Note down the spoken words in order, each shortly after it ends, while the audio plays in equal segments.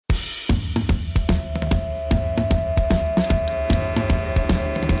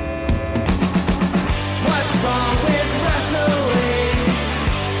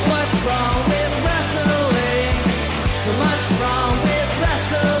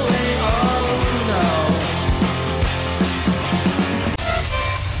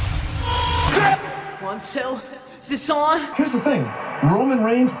Hell, is this on? Here's the thing. Roman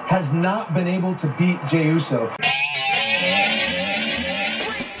Reigns has not been able to beat Jey Uso.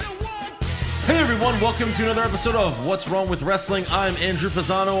 Hey everyone, welcome to another episode of What's Wrong with Wrestling. I'm Andrew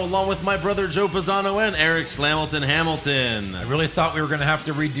Pisano, along with my brother Joe Pisano and Eric Slamilton Hamilton. I really thought we were going to have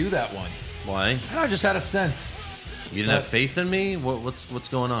to redo that one. Why? I just had a sense. You didn't have faith in me? What's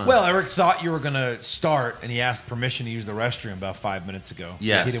going on? Well, Eric thought you were going to start, and he asked permission to use the restroom about 5 minutes ago.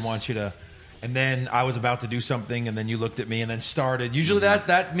 Yes. He didn't want you to. And then I was about to do something, and then you looked at me and then started. Usually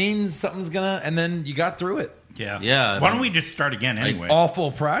that means something's going to, and then you got through it. Yeah. Why don't we just start again anyway?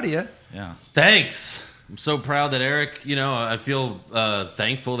 Awful proud of you. Yeah. Thanks. I'm so proud that Eric, I feel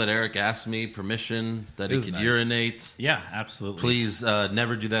thankful that Eric asked me permission that he could urinate. Yeah, absolutely. Please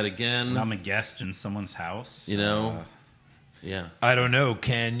never do that again. I'm a guest in someone's house. Yeah. I don't know.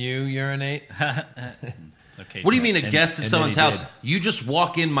 Can you urinate? Okay. What do you mean a guest in and someone's then he house? did. You just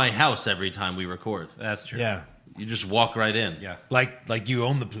walk in my house every time we record. That's true. Yeah. You just walk right in. Yeah. Like you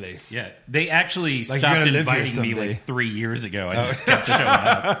own the place. Yeah. They actually Like, you're stopped gonna live here inviting me someday. like 3 years ago. I just kept showing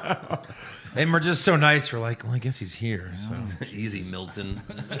up. And we're just so nice. We're like, well, I guess he's here. So. Easy, Milton.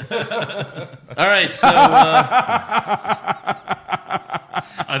 All right, so I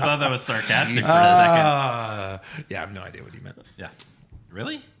thought that was sarcastic for a second. Yeah, I have no idea what he meant. Yeah.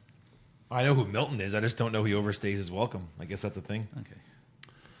 Really? I know who Milton is. I just don't know he overstays his welcome. I guess that's a thing. Okay.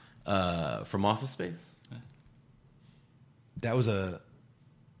 from Office Space? That was a...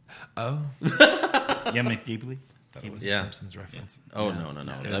 Oh. Yeah, McDeeply? That was Yeah. a Simpsons reference. Oh, no.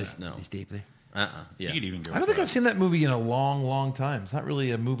 That's no. He's deeply. Yeah. You could even go I don't for think it. I've seen that movie in a long, long time. It's not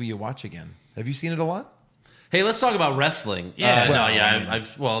really a movie you watch again. Have you seen it a lot? Hey, let's talk about wrestling. Yeah,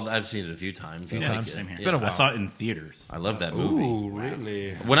 I've seen it a few times. I like times. it. Same here. It's been a while. I saw it in theaters. I love that movie. Ooh,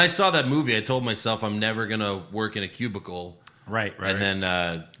 really? When I saw that movie, I told myself I'm never gonna work in a cubicle. Right. And then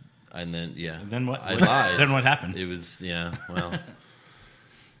yeah. And then what? I lied. Then what happened? It was well.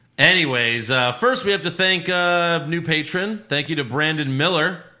 Anyways, first we have to thank new patron. Thank you to Brandon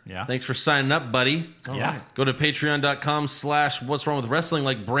Miller. Yeah. Thanks for signing up, buddy. Yeah. Go to patreon.com/what's wrong with wrestling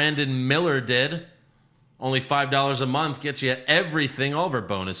like Brandon Miller did. Only $5 a month gets you everything, all of our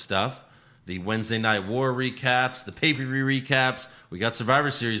bonus stuff. The Wednesday Night War recaps, the pay-per-view recaps. We got Survivor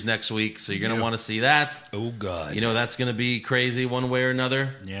Series next week, so you're going to want to see that. Oh, God. You know that's going to be crazy one way or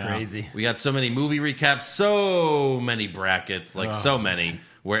another. Yeah. Crazy. We got so many movie recaps, so many brackets, so many,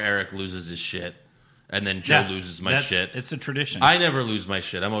 where Eric loses his shit, and then Joe loses my shit. It's a tradition. I never lose my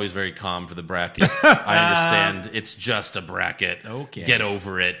shit. I'm always very calm for the brackets. I understand it's just a bracket. Okay. Get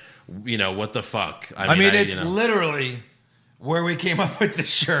over it. What the fuck? I mean, it's literally where we came up with the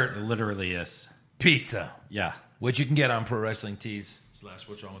shirt. It literally is. Pizza. Yeah. Which you can get on Pro Wrestling Tees /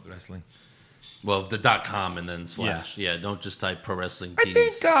 What's Wrong with Wrestling. Well, the .com and then / Yeah, don't just type Pro Wrestling I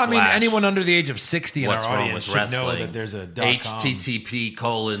Tees. think, anyone under the age of 60 in What's our wrong audience with should know wrestling? that there's a .com http://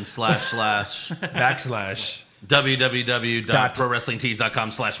 backslash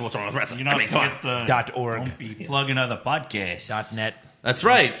www.prowrestlingtees.com/ what's wrong with wrestling. You know, get the .org. Don't be plugging other podcasts. .net. That's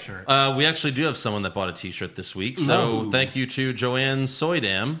right. Sure. We actually do have someone that bought a T-shirt this week. So thank you to Joanne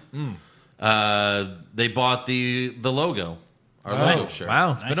Soydam. They bought the logo, our logo shirt.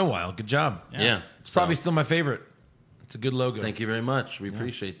 Wow, it's been a while. Good job. Yeah. It's probably still my favorite. It's a good logo. Thank you very much. We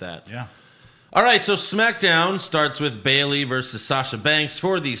appreciate that. Yeah. All right, so SmackDown starts with Bayley versus Sasha Banks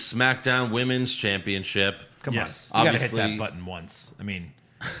for the SmackDown Women's Championship. Come Yes. on. You got to hit Obviously- that button once. I mean,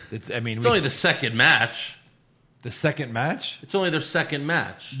 it's It's only the second match. the second match. It's only their second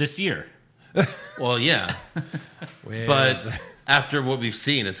match. This year. Well, yeah. But after what we've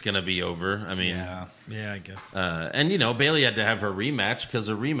seen, it's going to be over. I mean, Yeah, I guess. and Bayley had to have her rematch because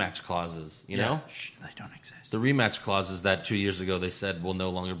of rematch clauses. You know, They don't exist. the rematch clauses that 2 years ago they said will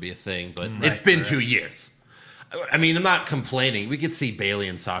no longer be a thing. But it's been 2 years. I mean, I'm not complaining. We could see Bayley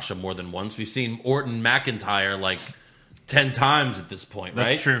and Sasha more than once. We've seen Orton McIntyre like 10 times at this point, right?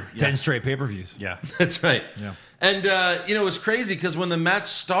 That's true. 10 straight pay-per-views. Yeah. That's right. Yeah. And it was crazy because when the match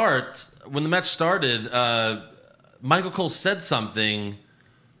started, Michael Cole said something,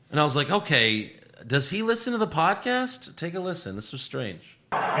 and I was like, okay, does he listen to the podcast? Take a listen. This was strange.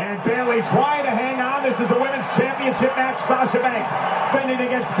 And Bayley trying to hang on. This is a women's championship match. Sasha Banks defending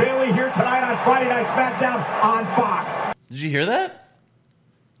against Bayley here tonight on Friday Night SmackDown on Fox. Did you hear that?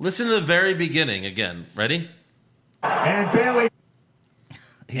 Listen to the very beginning again. Ready? And Bayley.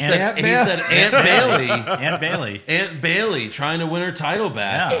 He said Aunt Bayley. Aunt Bayley. Aunt Bayley trying to win her title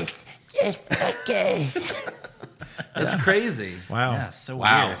back. Yeah. Just okay. That's crazy. Wow. Yeah, so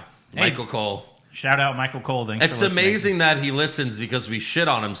Wow. weird. Michael Cole. Shout out Michael Cole. Thanks It's for listening. amazing that he listens because we shit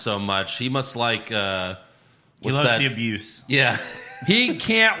on him so much. He must like... He loves the abuse. Yeah. He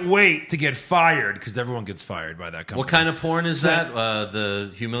can't wait to get fired because everyone gets fired by that company. What kind of porn is that?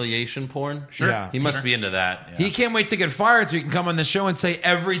 The humiliation porn? Sure. Yeah. He must be into that. He can't wait to get fired so he can come on the show and say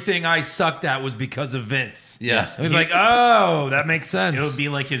everything I sucked at was because of Vince. Yes. And be like, oh, that makes sense. It would be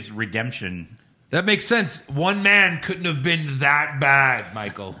like his redemption. That makes sense. One man couldn't have been that bad,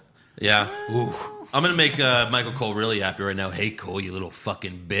 Michael. Yeah. Ooh. I'm going to make Michael Cole really happy right now. Hey, Cole, you little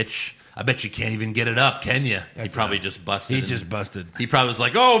fucking bitch. I bet you can't even get it up, can you? He probably just busted. He just busted. He probably was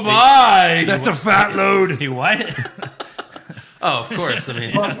like, oh, my. That's a fat load. He what? Oh, of course. I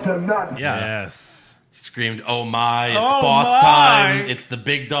mean, Bust a nut. Yeah. Yes. he screamed, oh, my. It's Oh, boss my. time. It's the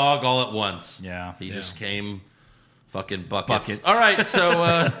big dog all at once. Yeah. He just came fucking buckets. Buckets. All right,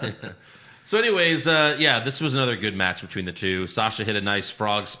 so... So anyways, this was another good match between the two. Sasha hit a nice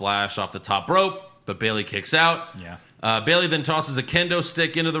frog splash off the top rope, but Bayley kicks out. Yeah. Bayley then tosses a kendo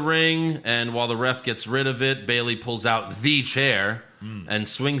stick into the ring, and while the ref gets rid of it, Bayley pulls out the chair and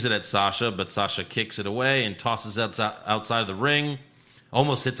swings it at Sasha, but Sasha kicks it away and tosses it outside of the ring.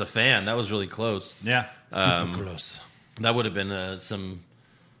 Almost hits a fan. That was really close. Yeah. Close. That would have been some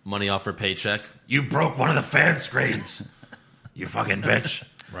money off her paycheck. You broke one of the fan screens, you fucking bitch.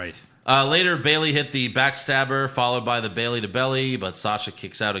 Right. Later, Bayley hit the backstabber, followed by the Bayley to belly, but Sasha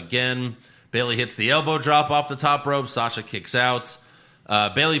kicks out again. Bayley hits the elbow drop off the top rope. Sasha kicks out.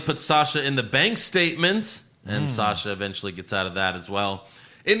 Bayley puts Sasha in the bank statement, and Sasha eventually gets out of that as well.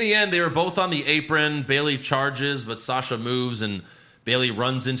 In the end, they were both on the apron. Bayley charges, but Sasha moves, and Bayley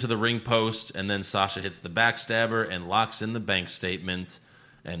runs into the ring post, and then Sasha hits the backstabber and locks in the bank statement,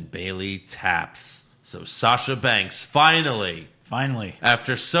 and Bayley taps. So Sasha Banks finally,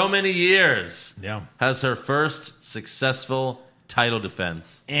 after so many years, has her first successful title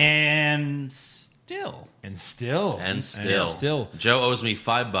defense. And still. Joe owes me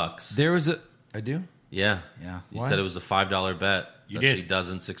 $5. There was I do? Yeah. Yeah. You said it was a $5 bet that did. she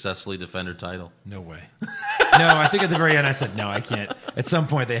doesn't successfully defend her title. No way. No, I think at the very end I said, no, I can't. At some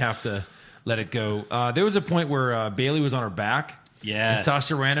point they have to let it go. There was a point where Bayley was on her back. Yes. And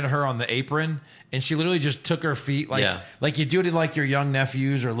Sasha ran at her on the apron, and she literally just took her feet like you do to like your young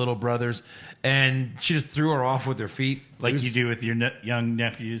nephews or little brothers, and she just threw her off with her feet. Like you do with your young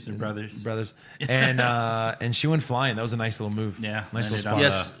nephews and brothers. And she went flying. That was a nice little move. Yeah. Nice little spot. On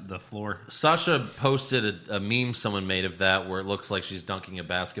Yes. the floor. Sasha posted a meme someone made of that where it looks like she's dunking a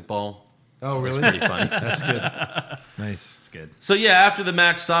basketball. Oh, really? It's pretty funny. That's good. Nice. It's good. So yeah, after the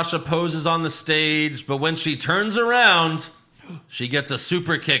match, Sasha poses on the stage, but when she turns around, she gets a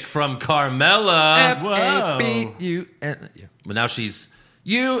super kick from Carmella. F-A-B-U-N. But now she's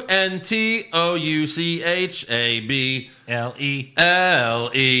UNTOUCHABLE.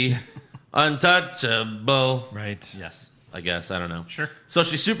 L-E. Untouchable. Right. Yes. I guess. I don't know. Sure. So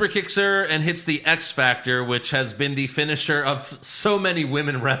she super kicks her and hits the X Factor, which has been the finisher of so many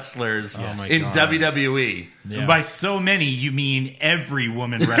women wrestlers in God. WWE. Yeah. And by so many, you mean every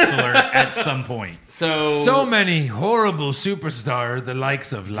woman wrestler at some point. So many horrible superstars, the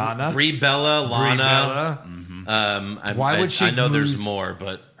likes of Lana. Brie Bella, Lana. Bella. Why would she I know lose? there's more,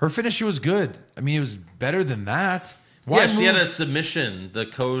 but Her finisher was good. I mean, it was better than that. Why yeah, she had move- a submission, the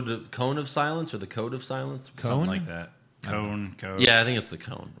cone of silence or the code of silence. Something like that. Cone. Yeah, I think it's the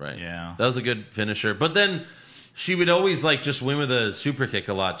cone, right? Yeah. That was a good finisher. But then she would always like just win with a super kick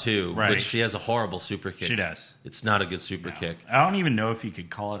a lot too, Right. which she has a horrible super kick. She does. It's not a good super kick. I don't even know if you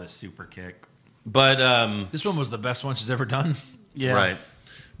could call it a super kick. But This one was the best one she's ever done. Yeah. right.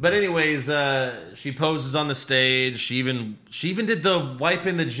 But anyways, she poses on the stage. She even did the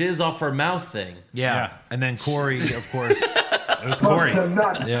wiping the jizz off her mouth thing. Yeah. And then Corey, of course. It was Corey. Bust a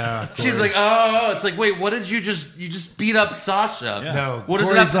nut. Yeah. She's like, oh, it's like, wait, what did you just beat up Sasha? Yeah. No, What does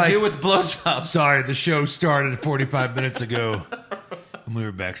it Corey's have to do like, with blowjobs? sorry, the show started 45 minutes ago. And we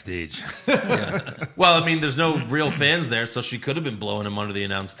were backstage. Well, I mean, there's no real fans there, so she could have been blowing him under the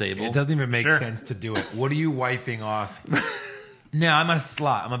announce table. It doesn't even make Sure. sense to do it. What are you wiping off? No, I'm a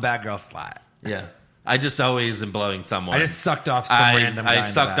slut. I'm a bad girl slut. Yeah. I just always am blowing someone. I just sucked off some random guy I in the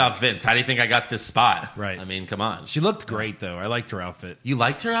sucked back. off Vince. How do you think I got this spot? Right. I mean, come on. She looked great, though. I liked her outfit. You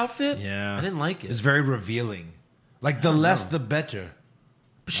liked her outfit? Yeah. I didn't like It it. was very revealing. Like, the less, the better.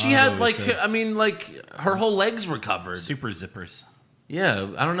 She I had, always like, say. I mean, like, her whole legs were covered. Super zippers. Yeah,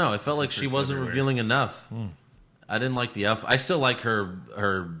 I don't know. I felt like she Zippers wasn't everywhere. revealing enough. I didn't like the outfit. I still like her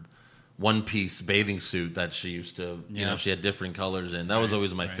one-piece bathing suit that she used to, you know, she had different colors in. That was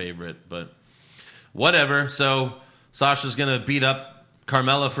always my favorite, but whatever. So Sasha's going to beat up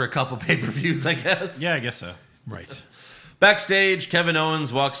Carmella for a couple pay-per-views, I guess. Yeah, I guess so. Right. Backstage, Kevin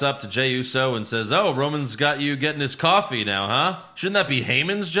Owens walks up to Jey Uso and says, oh, Roman's got you getting his coffee now, huh? Shouldn't that be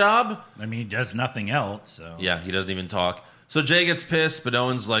Heyman's job? I mean, he does nothing else, so. Yeah, he doesn't even talk. So Jay gets pissed, but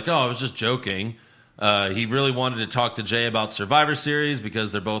Owens like, oh, I was just joking. He really wanted to talk to Jay about Survivor Series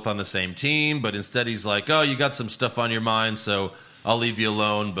because they're both on the same team, but instead he's like, oh, you got some stuff on your mind, so I'll leave you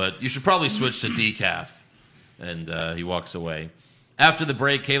alone, but you should probably switch to decaf. And he walks away. After the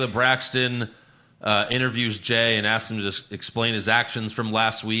break, Kayla Braxton interviews Jay and asks him to just explain his actions from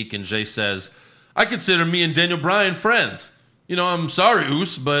last week, and Jay says, I consider me and Daniel Bryan friends. You know, I'm sorry,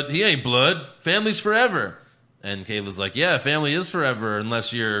 Oos, but he ain't blood. Family's forever. And Kayla's like, yeah, family is forever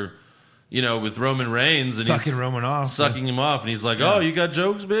unless you're, you know, with Roman Reigns. And Sucking Roman off. Sucking him off. And he's like, oh, you got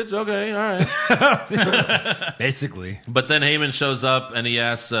jokes, bitch? Okay, all right. Basically. But then Heyman shows up and he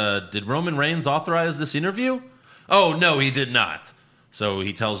asks, did Roman Reigns authorize this interview? Oh, no, he did not. So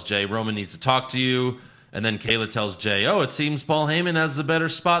he tells Jay, Roman needs to talk to you. And then Kayla tells Jay, oh, it seems Paul Heyman has a better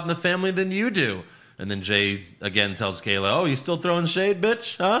spot in the family than you do. And then Jay again tells Kayla, oh, you still throwing shade,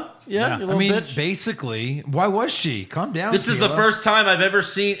 bitch? Huh? Yeah. You little bitch. Basically, why was she? Calm down, This is the first time I've ever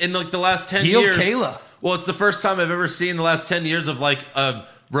seen in like the last 10 Heel years. Kayla. Well, it's the first time I've ever seen in the last 10 years of like a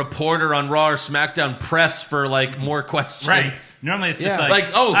reporter on Raw or SmackDown press for like more questions. Right. Normally it's just Yeah. like,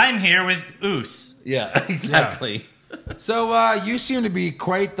 oh. I'm here with Oos. Yeah, exactly. So you seem to be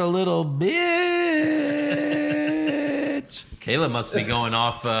quite the little bitch. Kayla must be going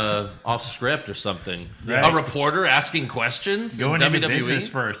off script or something. Right. A reporter asking questions Going in into WWE. business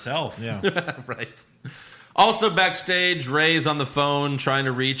for herself. Yeah. Right. Also backstage, Ray's on the phone trying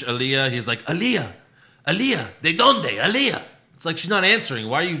to reach Aaliyah. He's like, Aaliyah, de donde, Aaliyah? It's like she's not answering.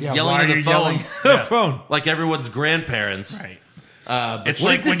 Why are you yelling why on are the you phone? yelling on the phone? Like everyone's grandparents. Right. But It's what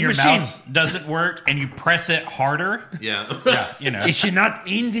like is this when your machine? mouse doesn't work and you press it harder. yeah. Yeah, you know. Is she not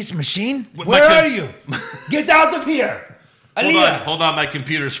in this machine? Where are you? Get out of here. Hold on, my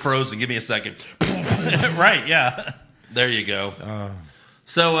computer's frozen. Give me a second. Right, yeah. There you go.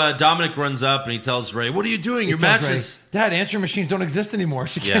 So Dominic runs up and he tells Ray, what are you doing? Your Tells match Ray, is... Dad, answering machines don't exist anymore.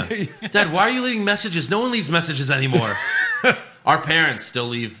 She can't hear Yeah. you. Dad, why are you leaving messages? No one leaves messages anymore. Our parents still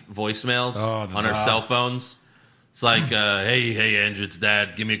leave voicemails on our cell phones. It's like, hey, Andrew, it's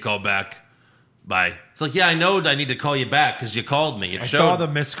Dad. Give me a call back. Bye. It's like, yeah, I know I need to call you back because you called me. I saw the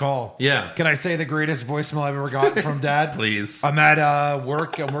missed call. Yeah. Can I say the greatest voicemail I've ever gotten from Dad? Please. I'm at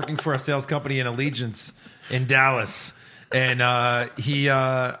work. I'm working for a sales company in Allegiance in Dallas. And I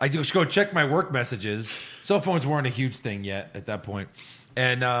just go check my work messages. Cell phones weren't a huge thing yet at that point.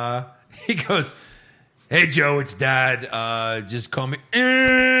 And he goes, hey, Joe, it's Dad. Just call me.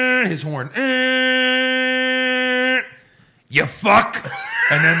 His horn. You fuck.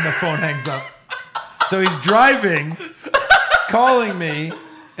 And then the phone hangs up. So he's driving, calling me,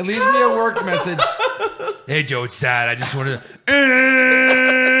 and leaves me a work message. Hey, Joe, it's Dad. I just wanted to...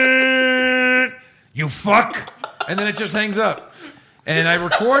 You fuck. And then it just hangs up. And I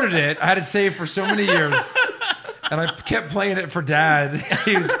recorded it. I had it saved for so many years. And I kept playing it for Dad.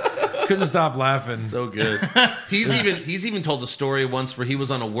 He couldn't stop laughing. So good. He's even told a story once where he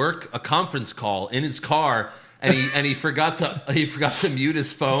was on a conference call in his car, and he forgot to mute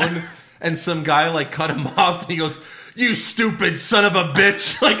his phone, and some guy like cut him off, and he goes, "You stupid son of a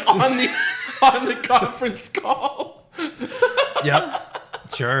bitch!" like on the conference call.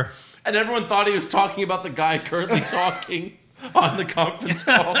 Yep. Sure. And everyone thought he was talking about the guy currently talking on the conference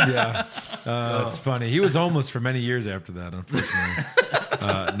call. Yeah. That's funny. He was homeless for many years after that, unfortunately.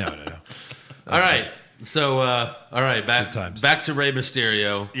 No. All right. So, all right, back to Rey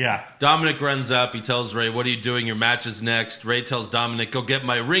Mysterio. Yeah. Dominic runs up. He tells Rey, what are you doing? Your match is next. Rey tells Dominic, go get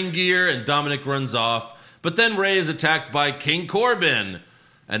my ring gear, and Dominic runs off. But then Rey is attacked by King Corbin.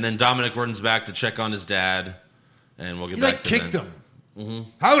 And then Dominic runs back to check on his dad. And we'll get back to that. He kicked him. Mm-hmm.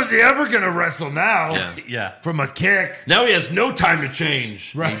 How is he ever going to wrestle now? Yeah. From a kick. Now he has no time to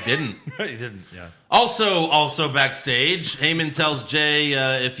change. Right. He didn't. He didn't, yeah. Also backstage, Heyman tells Jay,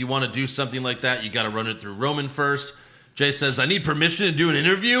 if you want to do something like that, you got to run it through Roman first. Jay says, I need permission to do an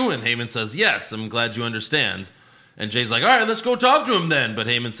interview. And Heyman says, yes, I'm glad you understand. And Jay's like, all right, let's go talk to him then. But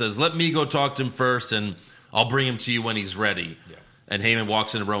Heyman says, let me go talk to him first, and I'll bring him to you when he's ready. Yeah. And Heyman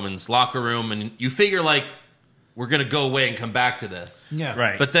walks into Roman's locker room, and you figure, like, we're going to go away and come back to this. Yeah.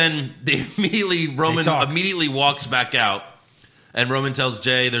 Right. But then Roman immediately walks back out. And Roman tells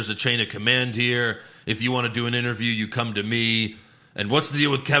Jay, there's a chain of command here. If you want to do an interview, you come to me. And what's the deal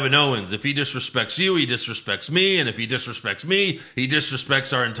with Kevin Owens? If he disrespects you, he disrespects me. And if he disrespects me, he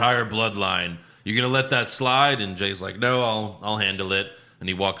disrespects our entire bloodline. You're going to let that slide? And Jay's like, no, I'll handle it. And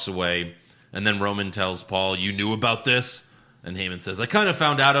he walks away. And then Roman tells Paul, you knew about this? And Heyman says, I kind of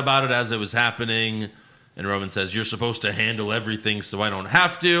found out about it as it was happening. And Roman says, you're supposed to handle everything so I don't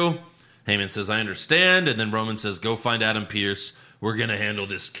have to. Heyman says, I understand. And then Roman says, go find Adam Pearce. We're going to handle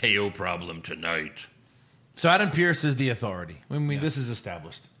this KO problem tonight. So Adam Pearce is the authority. I mean, this is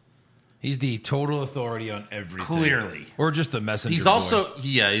established. He's the total authority on everything. Clearly. Or just the messenger He's boy. also,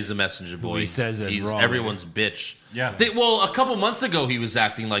 he's a messenger boy. He says it he's raw everyone's bitch. Yeah. Well, a couple months ago, he was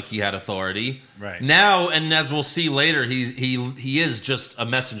acting like he had authority. Right. Now, and as we'll see later, he is just a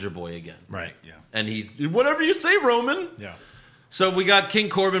messenger boy again. Right. Yeah. And whatever you say, Roman. Yeah. So we got King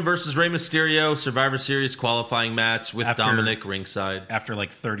Corbin versus Rey Mysterio, Survivor Series qualifying match with Dominic ringside. After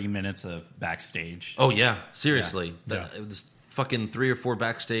like 30 minutes of backstage. Oh, yeah. Seriously. Yeah. It was fucking 3 or 4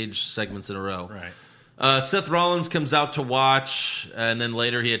 backstage segments in a row. Right. Seth Rollins comes out to watch, and then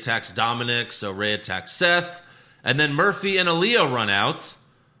later he attacks Dominic, so Rey attacks Seth. And then Murphy and Aaliyah run out,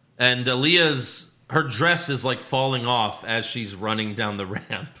 and her dress is like falling off as she's running down the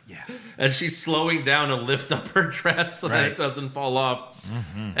ramp. Yeah. And she's slowing down to lift up her dress so that it doesn't fall off.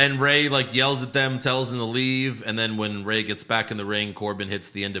 Mm-hmm. And Rey like yells at them, tells them to leave, and then when Rey gets back in the ring, Corbin hits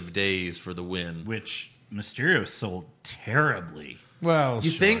the end of days for the win. Which Mysterio sold terribly. Well,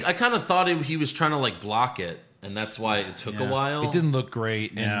 You think? I kind of thought he was trying to like block it, and that's why it took a while. It didn't look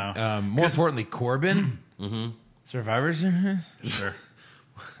great. No. And more importantly, Corbin, Survivor Series. Sure.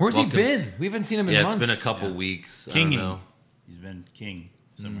 Where's he been? We haven't seen him in months. It's been a couple weeks. I King. don't know. He's been king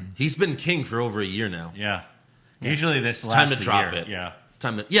somewhere. He's been king for over a year now. Yeah. Usually this Time lasts to drop a year. it.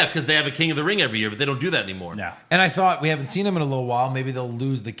 Yeah. Because they have a King of the Ring every year, but they don't do that anymore. No. And I thought we haven't seen him in a little while. Maybe they'll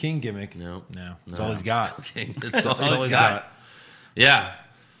lose the King gimmick. No. That's all he's got. Still king. That's all he's got. Yeah.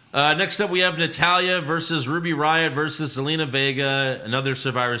 Next up, we have Natalya versus Ruby Riott versus Zelina Vega. Another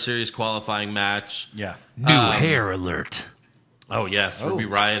Survivor Series qualifying match. Yeah. New hair alert. Oh, yes. Ruby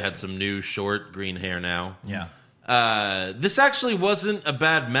Riott had some new short green hair now. Yeah. This actually wasn't a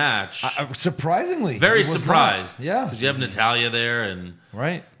bad match. Surprisingly. Very it was surprised. not. Yeah. Because you have Natalya there, and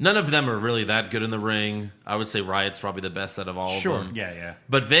Right. none of them are really that good in the ring. I would say Riott's probably the best out of all of them. Yeah, yeah.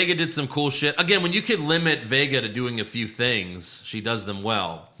 But Vega did some cool shit. Again, when you could limit Vega to doing a few things, she does them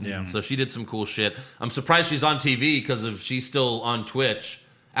well. Yeah. So she did some cool shit. I'm surprised she's on TV because she's still on Twitch.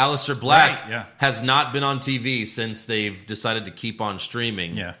 Aleister Black Right, yeah. has not been on TV since they've decided to keep on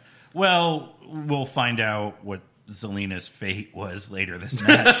streaming. Yeah. Well, we'll find out what Zelina's fate was later this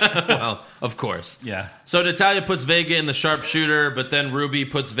match. Well, of course. Yeah. So Natalya puts Vega in the sharpshooter, but then Ruby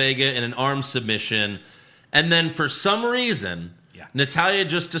puts Vega in an arm submission. And then for some reason, Natalya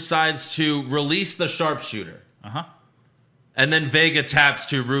just decides to release the sharpshooter. Uh-huh. And then Vega taps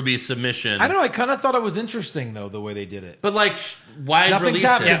to Ruby's submission. I don't know. I kind of thought it was interesting, though, the way they did it. But, like, why Nothing's release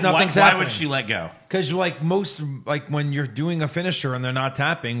happened. it? There's nothing's why happening. would she let go? Because, when you're doing a finisher and they're not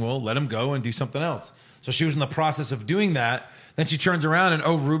tapping, well, let them go and do something else. So she was in the process of doing that. Then she turns around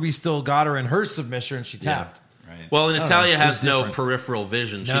and, Ruby still got her in her submission and she tapped. Right. Well, Natalya know. It was has no different. peripheral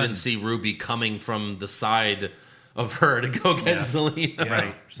vision. She None. didn't see Ruby coming from the side of her to go get Zelina.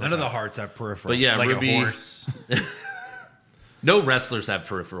 Right. None of the hearts have peripheral. But yeah, Like Ruby. a horse. No wrestlers have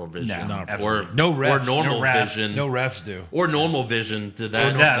peripheral vision. No, or absolutely. No refs. Or normal No refs. vision. No refs do. Or normal vision to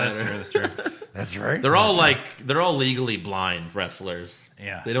that. Yeah, that's true. That's right. They're all legally blind wrestlers.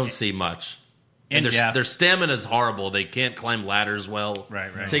 Yeah. They don't see much. And their stamina is horrible. They can't climb ladders well. Right.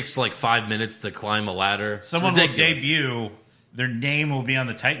 It takes like 5 minutes to climb a ladder. It's Someone will ridiculous. debut, their name will be on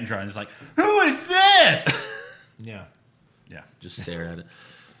the Titantron. It's like, who is this? Yeah. Yeah. Just stare at it.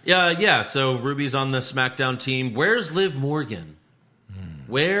 Yeah. So Ruby's on the SmackDown team. Where's Liv Morgan?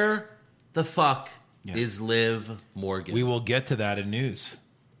 Where the fuck is Liv Morgan? We will get to that in news.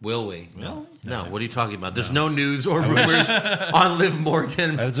 Will we? No. What are you talking about? There's no news or rumors on Liv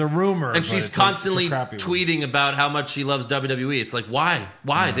Morgan. That's a rumor. And but she's it's constantly a crappy rumor. tweeting about how much she loves WWE. It's like, why?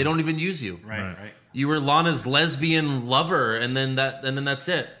 Why? They don't even use you. Right. You were Lana's lesbian lover, and then that's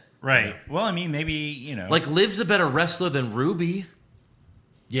it. Right. Well, I mean, maybe, Like, Liv's a better wrestler than Ruby.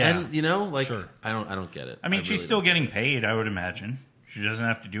 Yeah. And Sure. I don't get it. I mean, I she's really still don't. getting paid, I would imagine. She doesn't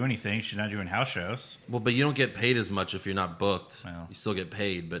have to do anything. She's not doing house shows. Well, but you don't get paid as much if you're not booked. Well. You still get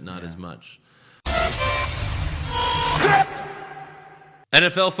paid, but not as much.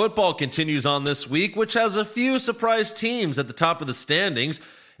 NFL football continues on this week, which has a few surprise teams at the top of the standings.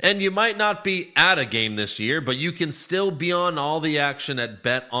 And you might not be at a game this year, but you can still be on all the action at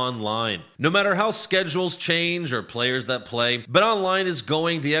BetOnline. No matter how schedules change or players that play, BetOnline is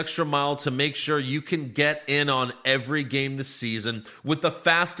going the extra mile to make sure you can get in on every game this season with the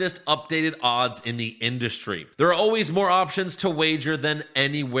fastest updated odds in the industry. There are always more options to wager than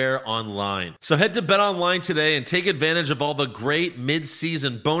anywhere online. So head to BetOnline today and take advantage of all the great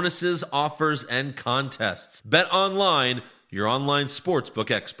mid-season bonuses, offers, and contests. BetOnline, your online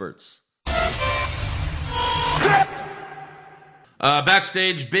sportsbook experts.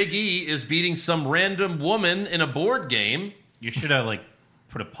 Backstage, Big E is beating some random woman in a board game. You should have,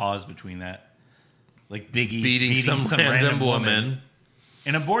 put a pause between that. Like Big E beating some random woman.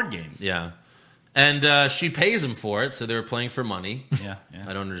 in a board game. Yeah. And she pays him for it, so they were playing for money. Yeah.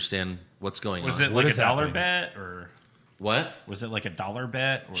 I don't understand what's going Was on. it What like is a dollar happening? bet or What? was it like a dollar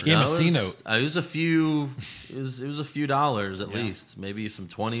bet? Or Game of it C-note. was, it was a few. It was a few dollars at least. Maybe some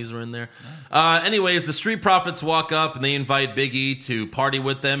 20s were in there. Anyways, the Street Profits walk up and they invite Big E to party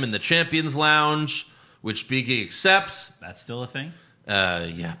with them in the Champions Lounge, which Big E accepts. that's still a thing?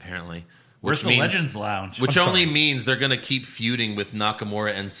 Yeah, apparently. Where's Which the means, Legends Lounge? Which only means they're going to keep feuding with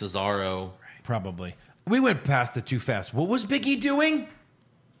Nakamura and Cesaro. Probably. We went past it too fast. What was Big E doing?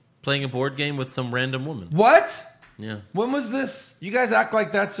 Playing a board game with some random woman. What? Yeah. When was this? You guys act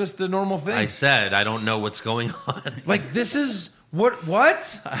like that's just a normal thing. I said I don't know what's going on. Like this is what?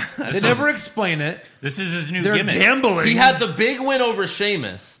 They never explain it. This is his new They're gimmick. gambling. He had the big win over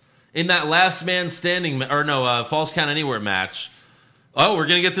Sheamus in that last man standing, Falls Count Anywhere match. Oh, we're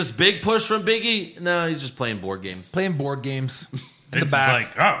going to get this big push from Big E? No, he's just playing board games. playing board games. In the Vince is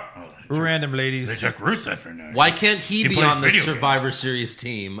back, like, random they ladies. took Rusev for now. Why can't he be plays on the video Survivor games. Series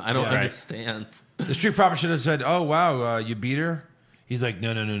team? I don't Yeah. Right. understand. The Street Profits should have said, "Oh wow, you beat her." He's like,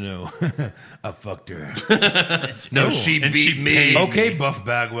 "No, I fucked her." No, she And beat she me. paid Okay, Buff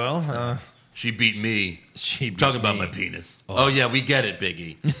Bagwell. She beat me. She Talk about my penis. Oh, yeah, we get it,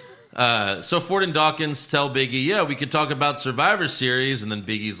 Biggie. So Ford and Dawkins tell Biggie, yeah, we could talk about Survivor Series. And then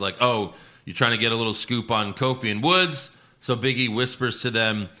Biggie's like, oh, you're trying to get a little scoop on Kofi and Woods. So Biggie whispers to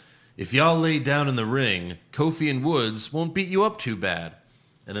them, if y'all lay down in the ring, Kofi and Woods won't beat you up too bad.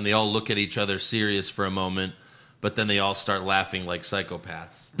 And then they all look at each other serious for a moment, but then they all start laughing like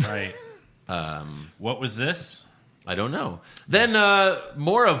psychopaths. Right. What was this? I don't know. Then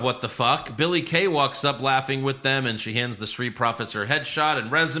more of what the fuck. Billie Kay walks up laughing with them, and she hands the Street Profits her headshot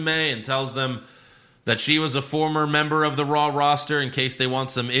and resume and tells them that she was a former member of the Raw roster in case they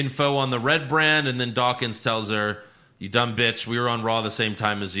want some info on the Red Brand. And then Dawkins tells her, you dumb bitch, we were on Raw the same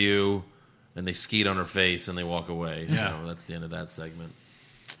time as you. And they skeet on her face and they walk away. Yeah. So that's the end of that segment.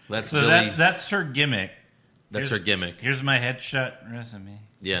 That's So Billie. that's her gimmick. That's her gimmick. Here's my headshot resume.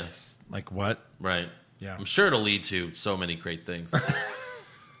 Yes. Like what? Right. Yeah. I'm sure it'll lead to so many great things.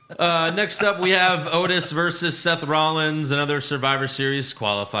 Next up, we have Otis versus Seth Rollins, another Survivor Series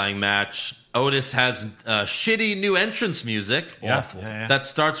qualifying match. Otis has shitty new entrance music Awful. Yeah. that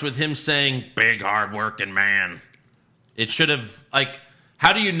starts with him saying, big, hard-working man. It should have,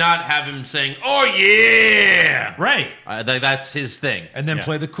 how do you not have him saying, oh, yeah? Right. That's his thing. And then Yeah.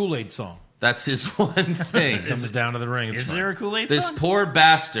 play the Kool-Aid song. That's his one thing. Comes down to the ring. It's Is fine. there a Kool-Aid This song? poor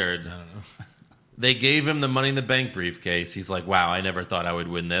bastard. I don't know. They gave him the Money in the Bank briefcase. He's like, wow, I never thought I would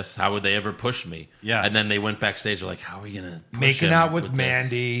win this. How would they ever push me? Yeah. And then they went backstage. They're like, how are we going to push Making him out with this?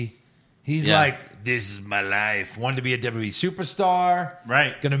 Mandy. He's Yeah. like, this is my life. Wanted to be a WWE superstar.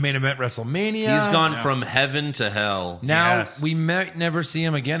 Right. Gonna main event WrestleMania. He's gone from heaven to hell. Now Yes. we might never see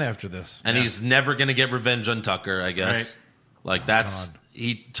him again after this. And he's never going to get revenge on Tucker, I guess. Right. Like, that's...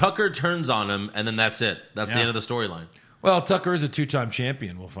 Tucker turns on him, and then that's it. That's the Yeah. end of the storyline. Well, Tucker is a two-time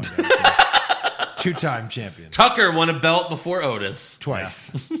champion. We'll find out. Two-time champion. Tucker won a belt before Otis.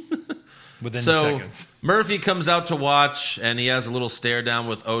 Twice. Within So seconds. Murphy comes out to watch, and he has a little stare down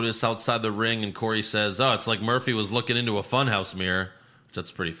with Otis outside the ring, and Corey says, oh, it's like Murphy was looking into a funhouse mirror. Which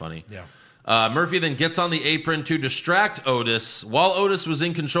that's pretty funny. Yeah. Murphy then gets on the apron to distract Otis while Otis was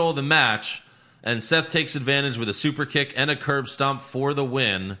in control of the match, and Seth takes advantage with a super kick and a curb stomp for the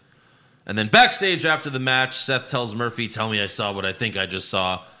win. And then backstage after the match, Seth tells Murphy, tell me I saw what I think I just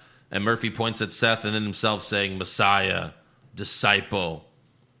saw. And Murphy points at Seth and then himself saying, Messiah, disciple.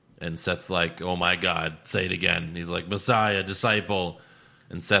 And Seth's like, oh my God, say it again. He's like, Messiah, disciple.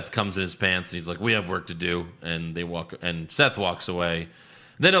 And Seth comes in his pants and he's like, we have work to do. And Seth walks away.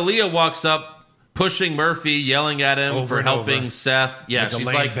 Then Aaliyah walks up, pushing Murphy, yelling at him Over for and helping over. Seth. Yeah, Like she's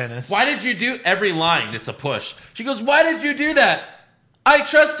Elaine like, Bennis. why did you do every line? It's a push. She goes, why did you do that? I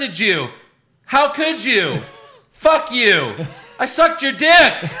trusted you. How could you? Fuck you. I sucked your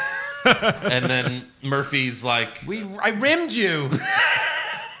dick. And then Murphy's like, I rimmed you.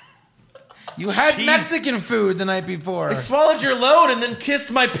 You had Mexican food the night before. I swallowed your load and then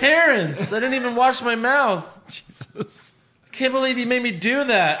kissed my parents. I didn't even wash my mouth. Jesus. Can't believe you made me do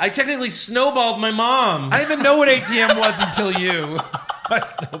that. I technically snowballed my mom. I didn't even know what ATM was until you. I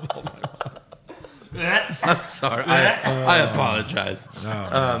snowballed my mom. I'm sorry. I apologize.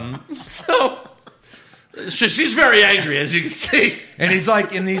 She's very angry, as you can see. And he's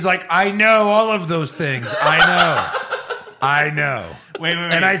like, I know all of those things. I know. Wait.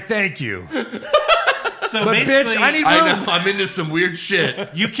 And I thank you. So But basically, bitch, I need I room. know. I'm into some weird shit.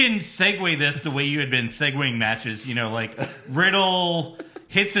 you can segue this the way you had been segueing matches. You know, like Riddle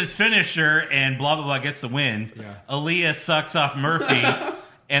hits his finisher, and blah, blah, blah gets the win. Yeah. Aaliyah sucks off Murphy,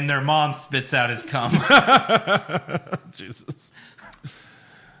 and their mom spits out his cum. Jesus.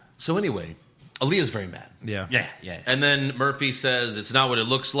 So anyway, Aaliyah's very mad. Yeah. Yeah. And then Murphy says, it's not what it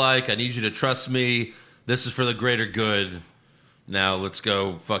looks like. I need you to trust me. This is for the greater good. Now let's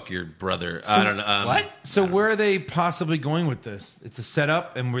go fuck your brother. I don't know. What? So where are they possibly going with this? It's a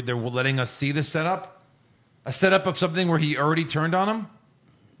setup, and they're letting us see the setup? A setup of something where he already turned on him?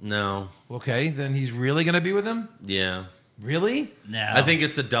 No. Okay, then he's really going to be with him? Yeah. Really? No. I think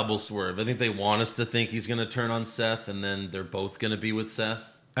it's a double swerve. I think they want us to think he's going to turn on Seth, and then they're both going to be with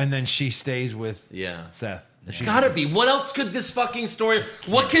Seth. And then she stays with Yeah. Seth. It's gotta be. What else could this fucking story...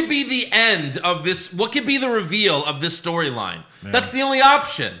 What could be the end of this... What could be the reveal of this storyline? That's the only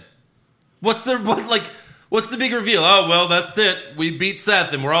option. What's the big reveal? Oh, well, that's it. We beat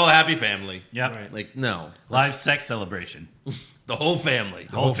Seth, and we're all a happy family. Yep. Right. Like, no. Live sex celebration. The whole family.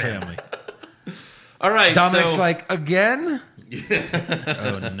 The whole family. All right, Dominic's so... like, again?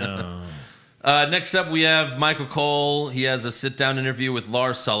 Oh, no. Next up, we have Michael Cole. He has a sit-down interview with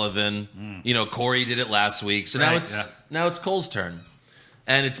Lars Sullivan. You know, Corey did it last week, so now it's Cole's turn,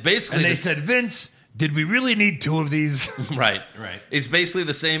 and it's basically. And they said, Vince, did we really need two of these? right. It's It's basically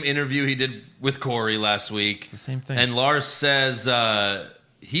the same interview he did with Corey last week. It's the same thing. And Lars says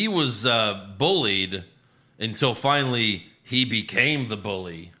he was bullied until finally he became the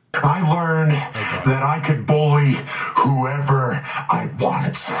bully. I learned that I could bully whoever I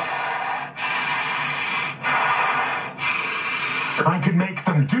want. I could make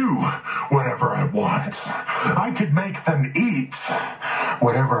them do whatever I want. I could make them eat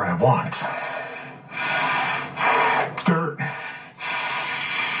whatever I want. Dirt.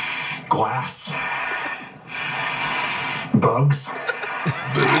 Glass. Bugs.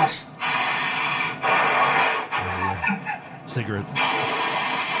 Cigarettes.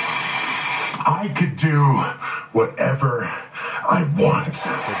 I could do whatever I want.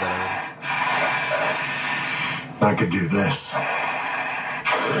 I could do this.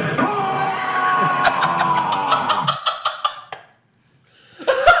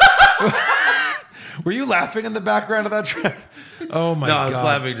 Were you laughing in the background of that track? Oh, my No, God. I was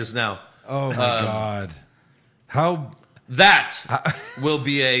laughing just now. Oh, my God. How... That will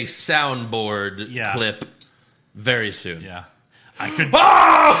be a soundboard clip very soon. Yeah. I can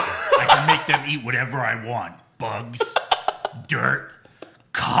make them eat whatever I want. Bugs, dirt,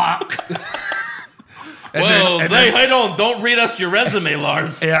 cock. Hey, don't read us your resume,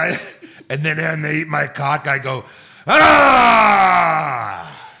 Lars. Yeah, and then when they eat my cock, I go, ah!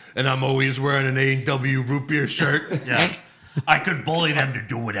 And I'm always wearing an A&W root beer shirt. Yeah. I could bully them to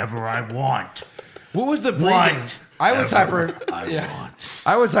do whatever I want. What was the breathing? What? I was want.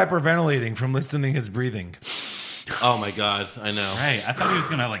 I was hyperventilating from listening to his breathing. Oh my God, I know. Right. I thought he was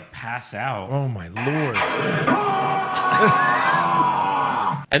going to like pass out. Oh my Lord.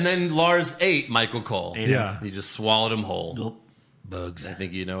 And then Lars ate Michael Cole. Yeah. He just swallowed him whole. Nope. Bugs. I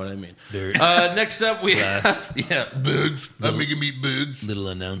think you know what I mean. Dirt. Next up, we have bugs. I'm making me bugs. Little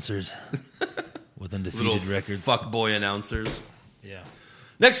announcers with undefeated Little records. fuckboy announcers. Yeah.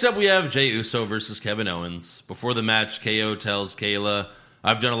 Next up, we have Jey Uso versus Kevin Owens. Before the match, KO tells Kayla,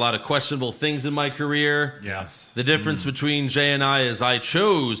 I've done a lot of questionable things in my career. Yes. The difference between Jay and I is I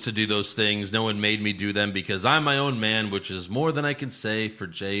chose to do those things. No one made me do them because I'm my own man, which is more than I can say for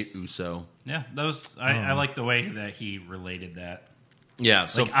Jey Uso. Yeah, I like the way that he related that. Yeah,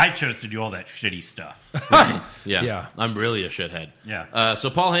 so Like, I chose to do all that shitty stuff. yeah, I'm really a shithead. Yeah. So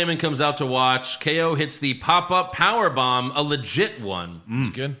Paul Heyman comes out to watch. KO hits the pop-up power bomb, a legit one.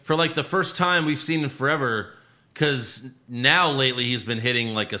 It's good. For like the first time we've seen in forever, because now lately he's been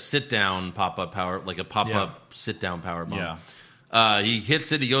hitting like a sit-down pop-up power, like a pop-up sit-down power bomb. Yeah. He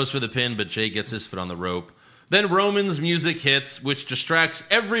hits it, he goes for the pin, but Jay gets his foot on the rope. Then Roman's music hits, which distracts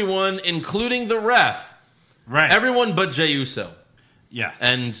everyone, including the ref. Right. Everyone but Jey Uso. Yeah.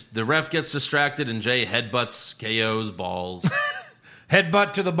 And the ref gets distracted, and Jay headbutts KO's balls.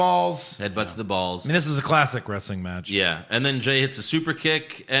 Headbutt to the balls. Headbutt to the balls. I mean, this is a classic wrestling match. Yeah. And then Jay hits a super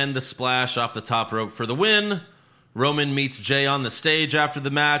kick and the splash off the top rope for the win. Roman meets Jay on the stage after the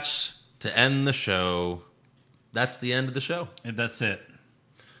match to end the show. That's the end of the show. And that's it.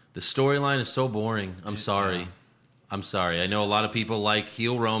 The storyline is so boring. I'm sorry. Yeah. I'm sorry. I know a lot of people like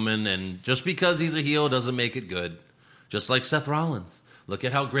heel Roman, and just because he's a heel doesn't make it good. Just like Seth Rollins. Look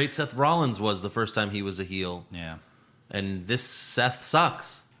at how great Seth Rollins was the first time he was a heel. Yeah. And this Seth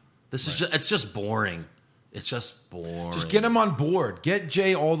sucks. This is it's just boring. It's just boring. Just get him on board. Get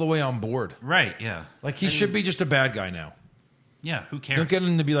Jay all the way on board. Right, yeah. Like, he should be just a bad guy now. Yeah, who cares? Don't get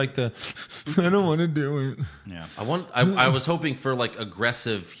him to be like the, I don't want to do it. Yeah, I was hoping for like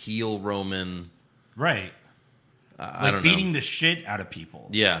aggressive heel Roman. right. I don't beating know. the shit out of people.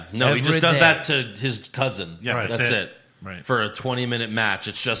 Yeah, no, he Every just does day. that to his cousin. Yeah, right. that's That's it. it. Right. For a 20-minute match,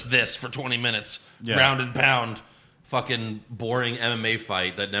 it's just this for 20 minutes. Yeah. Ground and pound, fucking boring MMA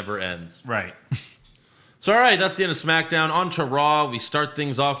fight that never ends. Right. So, all right, that's the end of SmackDown. On to Raw. We start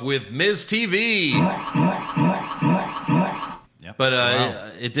things off with Miz TV. Yep. But Wow.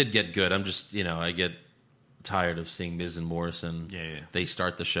 it did get good. I'm just, I get tired of seeing Miz and Morrison. Yeah. They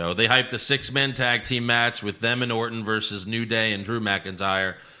start the show. They hyped the 6-man tag team match with them and Orton versus New Day and Drew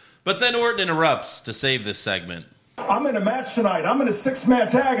McIntyre. But then Orton interrupts to save this segment. I'm in a match tonight. I'm in a 6-man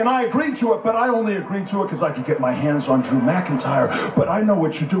tag, and I agreed to it, but I only agreed to it because I could get my hands on Drew McIntyre. But I know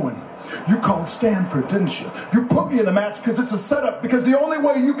what you're doing. You called Stanford, didn't you? You put me in the match because it's a setup, because the only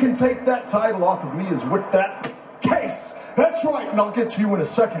way you can take that title off of me is with that case. That's right, and I'll get to you in a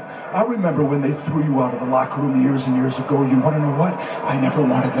second. I remember when they threw you out of the locker room years and years ago. You want to know what? I never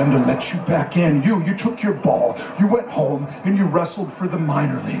wanted them to let you back in. You took your ball, you went home, and you wrestled for the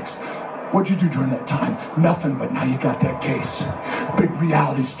minor leagues. What'd you do during that time? Nothing, but now you got that case. Big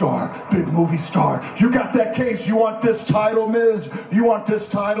reality star, big movie star. You got that case. You want this title, Miz? You want this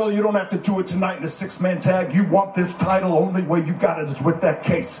title? You don't have to do it tonight in a 6-man tag. You want this title. Only way you got it is with that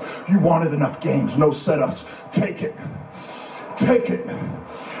case. You wanted enough games, no setups. Take it. Take it.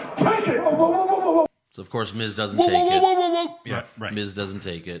 Take it. Whoa, whoa, whoa, whoa, whoa. So, of course, Miz doesn't take it. Yeah. Right. Miz doesn't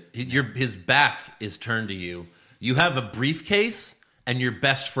take it. His back is turned to you. You have a briefcase and your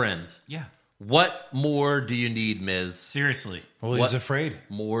best friend. Yeah. What more do you need, Miz? Seriously. Well, What he's afraid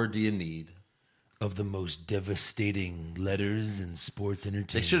more do you need? of the most devastating letters in sports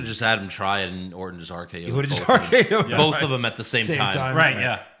entertainment. They should have just had him try it and Orton just RKO. He would have just both of them. RKO. Both of them at the same time. Right.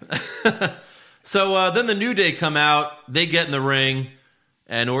 Yeah. So then the New Day come out. They get in the ring,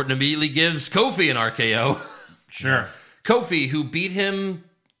 and Orton immediately gives Kofi an RKO. Sure. Kofi, who beat him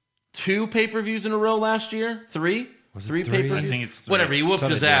 2 pay-per-views in a row last year? 3? Was it 3 3? pay-per-views? I think it's 3. Whatever. He whooped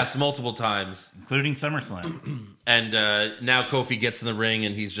Thought his I did. ass multiple times. Including SummerSlam. And now Kofi gets in the ring,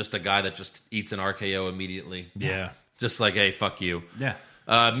 and he's just a guy that just eats an RKO immediately. Yeah. Just like, hey, fuck you. Yeah.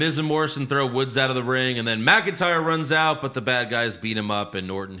 Miz and Morrison throw Woods out of the ring, and then McIntyre runs out, but the bad guys beat him up, and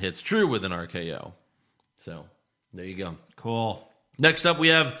Orton hits Drew with an RKO. So, there you go. Cool. Next up, we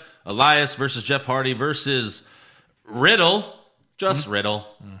have Elias versus Jeff Hardy versus Riddle. Just Riddle.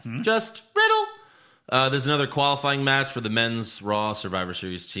 Just Riddle. There's another qualifying match for the men's Raw Survivor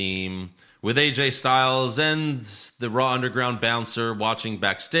Series team with AJ Styles and the Raw Underground Bouncer watching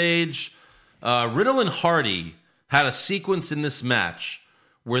backstage. Riddle and Hardy had a sequence in this match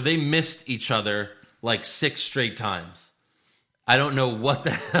where they missed each other like 6 straight times. I don't know what the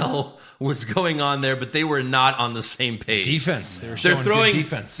hell was going on there, but they were not on the same page. Defense. They were They're showing throwing good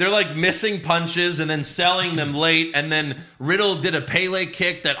defense. They're like missing punches and then selling them late, and then Riddle did a Pele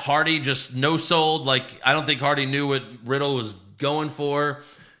kick that Hardy just no-sold. Like, I don't think Hardy knew what Riddle was going for.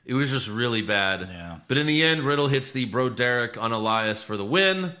 It was just really bad. Yeah. But in the end, Riddle hits the Bro Derek on Elias for the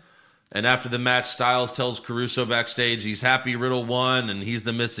win. And after the match, Styles tells Caruso backstage he's happy Riddle won and he's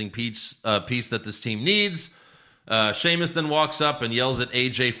the missing piece that this team needs. Sheamus then walks up and yells at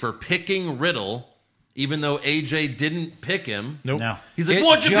AJ for picking Riddle, even though AJ didn't pick him. Nope. No. He's like, It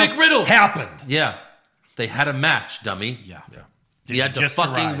why'd you just pick Riddle? happened. Yeah. They had a match, dummy. Yeah. He had to just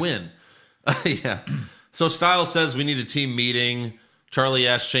fucking arrive? win. Yeah. So Styles says we need a team meeting. Charlie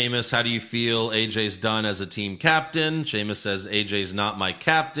asks Sheamus, how do you feel AJ's done as a team captain? Sheamus says, AJ's not my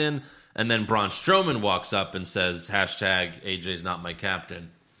captain. And then Braun Strowman walks up and says, hashtag AJ's not my captain.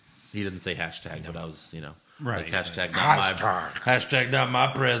 He didn't say hashtag, but I was, Right. like hashtag not my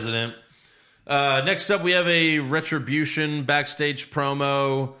president. Next up, we have a Retribution backstage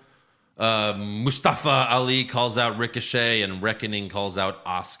promo. Mustafa Ali calls out Ricochet, and Reckoning calls out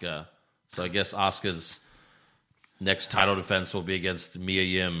Asuka. So I guess Asuka's next title defense will be against Mia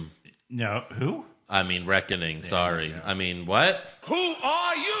Yim. No. Who? I mean, Reckoning. Sorry. I mean, what?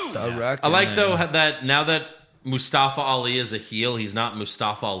 I I like, though, that now that Mustafa Ali is a heel, he's not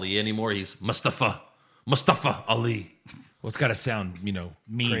Mustafa Ali anymore. He's Mustafa Ali. Well, it's got to sound,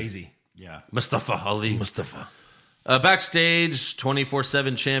 Mean. crazy. Yeah. Mustafa Ali. Mustafa. Backstage,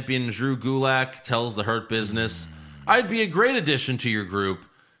 24/7 champion Drew Gulak tells the Hurt Business, I'd be a great addition to your group.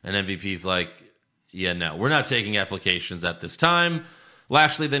 And MVP's like, yeah, no, we're not taking applications at this time.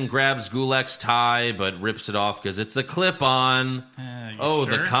 Lashley then grabs Gulak's tie, but rips it off because it's a clip-on. Sure?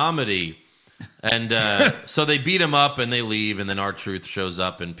 The comedy. And so they beat him up and they leave, and then R-Truth shows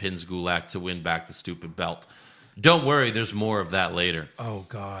up and pins Gulak to win back the stupid belt. Don't worry, there's more of that later. Oh,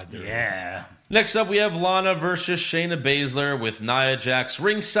 God. There is. Yeah. Next up, we have Lana versus Shayna Baszler with Nia Jax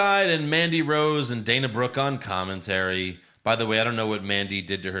ringside and Mandy Rose and Dana Brooke on commentary. By the way, I don't know what Mandy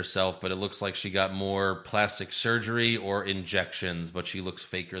did to herself, but it looks like she got more plastic surgery or injections, but she looks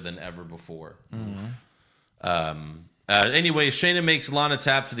faker than ever before. Anyway, Shayna makes Lana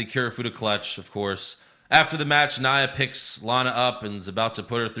tap to the Kirifuda clutch, of course. After the match, Nia picks Lana up and is about to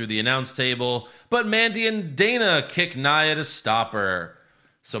put her through the announce table, but Mandy and Dana kick Nia to stop her.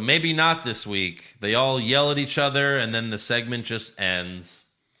 So maybe not this week. They all yell at each other, and then the segment just ends.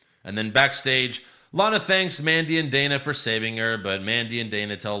 And then backstage, Lana thanks Mandy and Dana for saving her, but Mandy and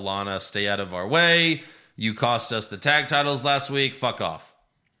Dana tell Lana, stay out of our way. You cost us the tag titles last week. Fuck off.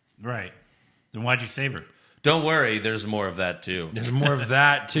 Right. Then why'd you save her? Don't worry, there's more of that too. There's more of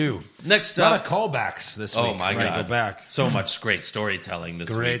that, too. Next A lot up, of callbacks this week. oh my when I god, go back. so much great storytelling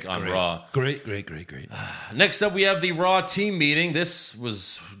this week on Raw. Great. Next up, we have the Raw team meeting. This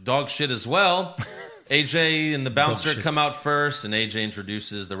was dog shit as well. AJ and the bouncer come out first, and AJ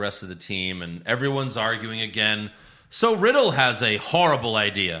introduces the rest of the team, and everyone's arguing again. So Riddle has a horrible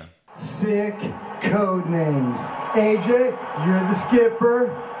idea. Sick code names. AJ, you're the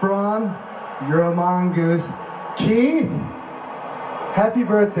skipper. Braun, you're a mongoose. Keith, happy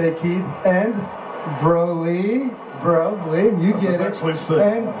birthday, Keith. And Bro Lee, you This get is it. actually sick.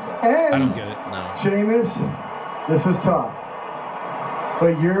 And I don't get it. No. Sheamus, this was tough.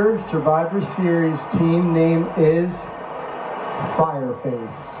 But your Survivor Series team name is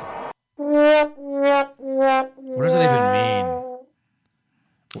Fireface. What does it even mean?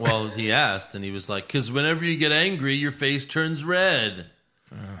 Well, he asked, and he was like, because whenever you get angry, your face turns red.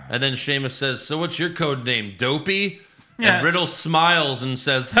 And then Sheamus says, so what's your code name, Dopey? Yeah. And Riddle smiles and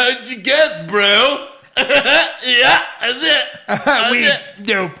says, how'd you guess, bro? Yeah, that's it. That's it.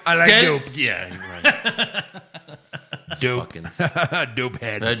 Dope. I like Okay? dope. Yeah, you're right. Dope. Fucking Dope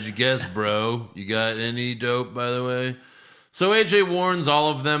head. how'd you guess, bro? You got any dope, by the way? So AJ warns all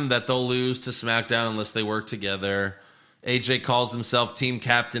of them that they'll lose to SmackDown unless they work together. AJ calls himself team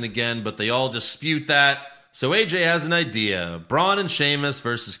captain again, but they all dispute that. So AJ has an idea. Braun and Sheamus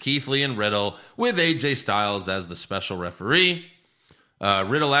versus Keith Lee and Riddle with AJ Styles as the special referee.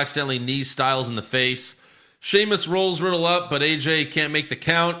 Riddle accidentally knees Styles in the face. Sheamus rolls Riddle up, but AJ can't make the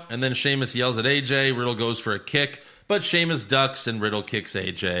count. And then Sheamus yells at AJ. Riddle goes for a kick, but Sheamus ducks and Riddle kicks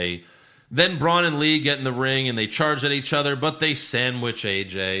AJ. Then Braun and Lee get in the ring and they charge at each other, but they sandwich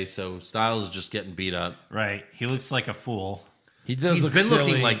AJ. So Styles is just getting beat up. Right. He looks like a fool. He does He's look been silly.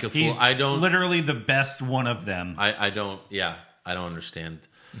 looking like a fool. He's I don't literally the best one of them. I don't understand.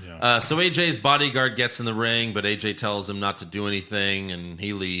 So AJ's bodyguard gets in the ring, but AJ tells him not to do anything, and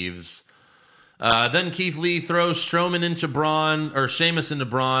he leaves. Then Keith Lee throws Strowman into Braun, or Sheamus into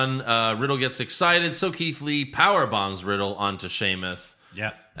Braun. Riddle gets excited, so Keith Lee power bombs Riddle onto Sheamus.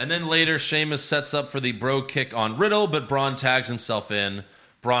 Yeah. And then later, Sheamus sets up for the bro kick on Riddle, but Braun tags himself in.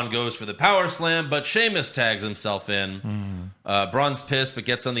 Braun goes for the power slam, but Sheamus tags himself in. Braun's pissed, but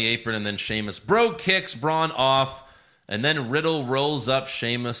gets on the apron, and then Sheamus bro kicks Braun off, and then Riddle rolls up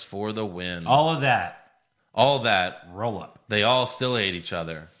Sheamus for the win. All of that. All that. Roll up. They all still hate each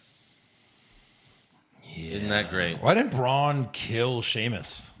other. Yeah. Isn't that great? Why didn't Braun kill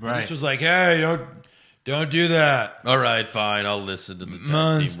Sheamus? Right. He just was like, hey, don't do that. All right, fine. I'll listen to the tag team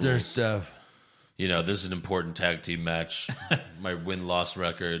Monster rules. stuff. You know, this is an important tag team match. My win-loss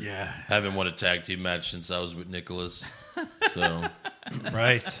record. Yeah. Haven't won a tag team match since I was with Nicholas. So,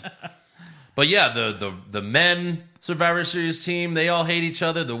 Right. but yeah, the men Survivor Series team, they all hate each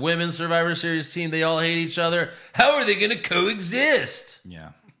other. The women's Survivor Series team, they all hate each other. How are they going to coexist? Yeah.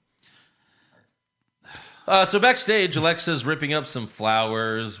 So backstage, Alexa's ripping up some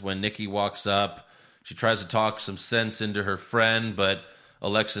flowers when Nikki walks up. She tries to talk some sense into her friend, but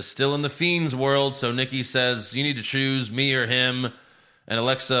Alexa's still in the Fiend's world, so Nikki says, you need to choose me or him. And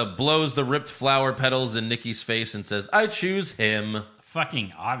Alexa blows the ripped flower petals in Nikki's face and says, I choose him.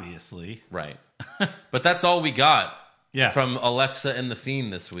 Fucking obviously. Right. But that's all we got Yeah. from Alexa and the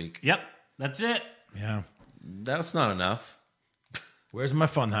Fiend this week. Yep. That's it. Yeah. That's not enough. Where's my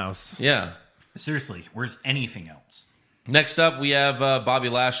funhouse? Yeah. Seriously, where's anything else? Next up, we have Bobby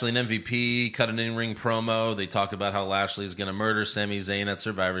Lashley and MVP cut an in-ring promo. They talk about how Lashley is going to murder Sami Zayn at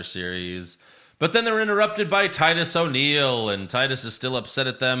Survivor Series. But then they're interrupted by Titus O'Neil, and Titus is still upset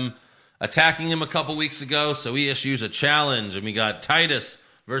at them attacking him a couple weeks ago, so he issues a challenge. And we got Titus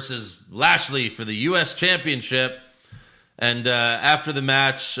versus Lashley for the U.S. Championship. And after the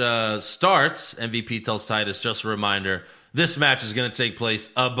match starts, MVP tells Titus, just a reminder, this match is going to take place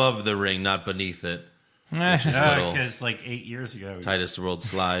above the ring, not beneath it. Which is little Because like 8 years ago. Titus World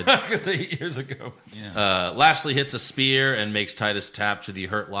Slide. Because 8 years ago. Lashley hits a spear and makes Titus tap to the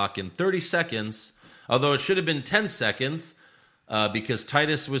Hurt Lock in 30 seconds, although it should have been 10 seconds because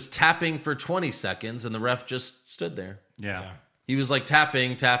Titus was tapping for 20 seconds and the ref just stood there. Yeah. He was like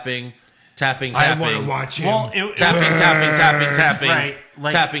tapping. I want to watch him. Well, tapping. Right,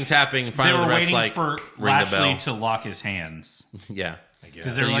 like, tapping. They Finally, were the ref's waiting like, for ring the Lashley bell. to lock his hands. Yeah.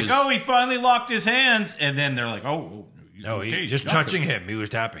 Because they were like, oh, he finally locked his hands. And then they're like, He just touching him. He was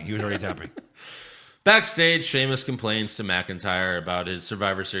tapping. He was already tapping. Backstage, Sheamus complains to McIntyre about his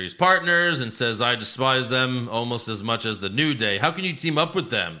Survivor Series partners and says, I despise them almost as much as the New Day. How can you team up with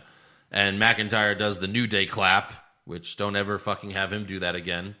them? And McIntyre does the New Day clap, which don't ever fucking have him do that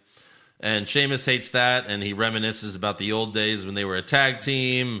again. And Sheamus hates that, and he reminisces about the old days when they were a tag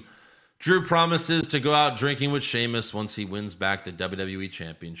team. Drew promises to go out drinking with Sheamus once he wins back the WWE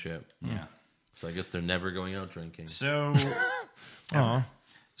Championship. Yeah. So I guess they're never going out drinking. So,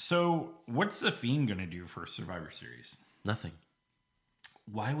 so what's the Fiend going to do for Survivor Series? Nothing.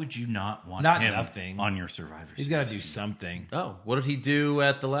 Why would you not want Not him nothing. on your Survivor He's Series? got to do something. Oh, what did he do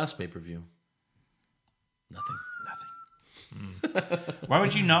at the last pay-per-view? Nothing. Why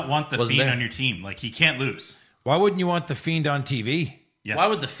would you not want the Wasn't Fiend there. on your team? Like, he can't lose. Why wouldn't you want the Fiend on TV? Yeah, Why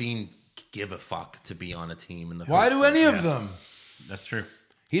would the Fiend give a fuck to be on a team in the Why first do place? any of them? that's true.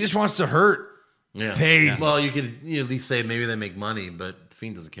 He just wants to hurt. Yeah. Paid. Well, you could at least say maybe they make money, but the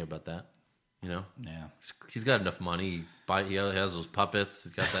Fiend doesn't care about that. You know, Yeah. he's got enough money. He has those puppets.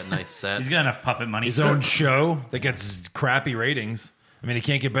 He's got that nice set. He's got enough puppet money. His own show that gets crappy ratings. I mean, he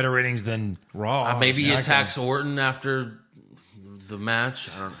can't get better ratings than Raw. Maybe he SmackDown. attacks Orton after the match.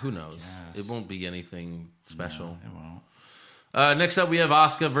 I don't. Who knows? It won't be anything special. It won't. Next up, we have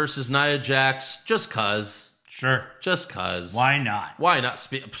Asuka versus Nia Jax. Just cause. Sure. Just cause. Why not? Why not?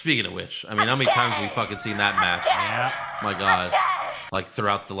 Speaking of which, I mean, how many times have we fucking seen that match? Yeah. My God. Like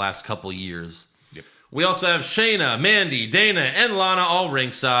throughout the last couple years. Yep. We also have Shayna, Mandy, Dana, and Lana all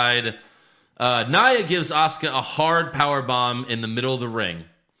ringside. Nia gives Asuka a hard power bomb in the middle of the ring.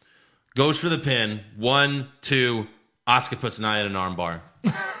 Goes for the pin. 1, 2. Asuka puts Nia in an armbar.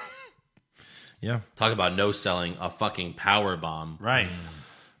 Yeah. Talk about no selling a fucking power bomb. Right.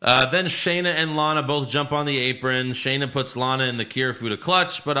 Then Shayna and Lana both jump on the apron. Shayna puts Lana in the Kirifuda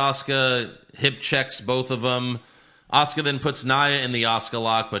clutch, but Asuka hip checks both of them. Asuka then puts Nia in the Asuka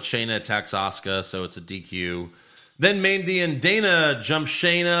lock, but Shayna attacks Asuka, so it's a DQ. Then Mandy and Dana jump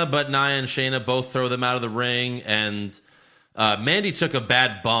Shayna, but Nia and Shayna both throw them out of the ring, and Mandy took a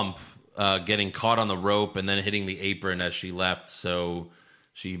bad bump getting caught on the rope and then hitting the apron as she left, so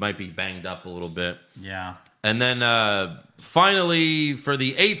she might be banged up a little bit. Yeah. And then finally, for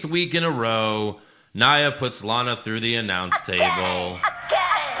the 8th week in a row, Nia puts Lana through the announce table.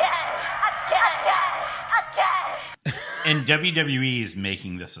 And WWE is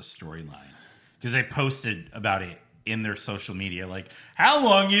making this a storyline because they posted about it in their social media. Like, how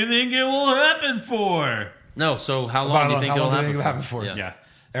long do you think it will happen for? No, so how long do you think How it'll long do you think happen it'll for? happen for?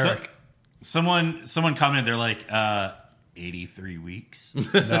 Yeah. Eric. Someone commented, they're like, 83 weeks. No,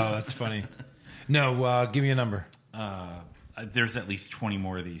 that's funny. No, give me a number. There's at least 20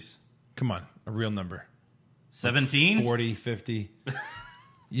 more of these. Come on, a real number. 17? 40, 50.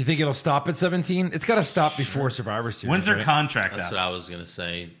 You think it'll stop at 17? It's got to stop before Survivor Series. When's their right? contract That's up? what I was going to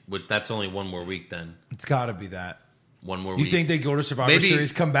say. That's only one more week then. It's got to be that. One more You week. think they go to Survivor Maybe-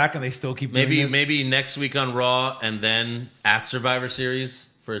 Series, come back, and they still keep doing this? Maybe next week on Raw and then at Survivor Series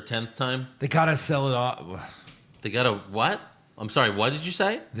for a 10th time? They got to sell it off. They got to what? I'm sorry, what did you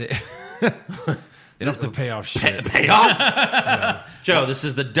say? They don't have to pay off shit. Pay off? Joe, this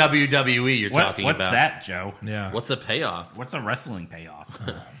is the WWE you're talking What's about. that, Joe? Yeah. What's a payoff? What's a wrestling payoff?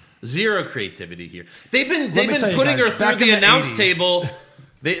 Zero creativity here. They've been me tell you putting guys, her back through in the the announce 80s. table.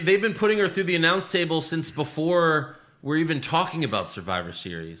 They've been putting her through the announce table since before we're even talking about Survivor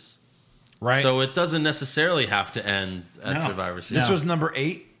Series. Right? So it doesn't necessarily have to end at No. Survivor Series. this was number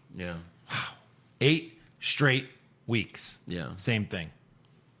 8. Yeah. 8 straight weeks. Yeah. Same thing.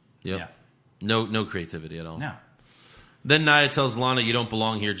 Yep. Yeah. No creativity at all. No. Then Nia tells Lana, "You don't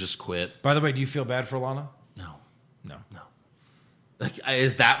belong here. Just quit." By the way, do you feel bad for Lana? No. No. Like,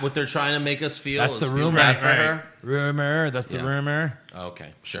 is that what they're trying to make us feel? That's Is the feel rumor. bad for Right. her? Rumor. That's the Yeah. rumor.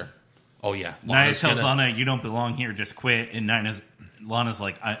 Okay, sure. Oh yeah. Nia Lana's tells gonna- Lana, "You don't belong here. Just quit." And Lana's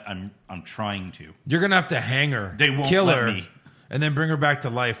like, "I'm trying to." You're gonna have to hang her, They won't kill let her, me. and then bring her back to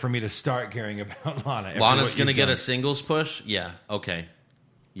life for me to start caring about Lana. after Lana's what going to you've get done. a singles push? Yeah, okay.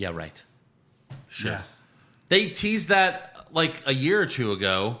 Yeah, right. Sure. Yeah. They teased that like a year or two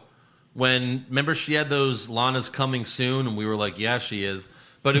ago when, remember she had those Lana's coming soon and we were like, yeah, she is.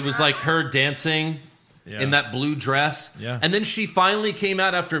 But it was like her dancing in that blue dress. Yeah. And then she finally came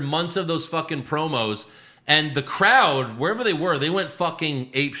out after months of those fucking promos. And the crowd, wherever they were, they went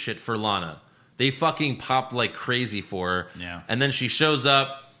fucking apeshit for Lana. They fucking popped like crazy for her. Yeah. And then she shows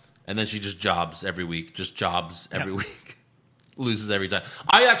up, and then she just jobs every week. Week. Loses every time.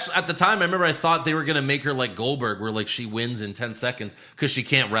 I actually, at the time, I remember I thought they were going to make her like Goldberg, where like she wins in 10 seconds because she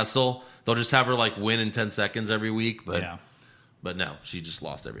can't wrestle. They'll just have her like win in 10 seconds every week. But no, she just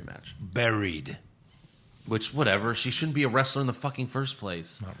lost every match. Buried. Which, whatever. She shouldn't be a wrestler in the fucking first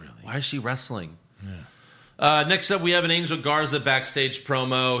place. Not really. Why is she wrestling? Next up, we have an Angel Garza backstage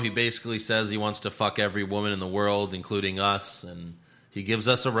promo. He basically says he wants to fuck every woman in the world, including us, and he gives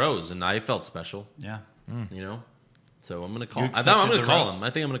us a rose, and I felt special. Yeah. You know? So I'm going to call him. accepted I'm going the to call rose? him. I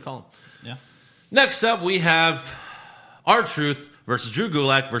think I'm going to call him. Yeah. Next up, we have R-Truth versus Drew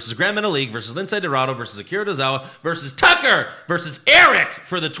Gulak versus Grand Metalik versus Lindsay Dorado versus Akira Tozawa versus Tucker versus Eric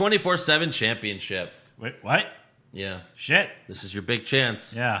for the 24/7 championship. Wait, what? Yeah. Shit. This is your big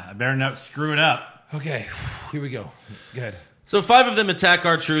chance. Yeah, I better not screw it up. Okay, here we go. Good. So 5 of them attack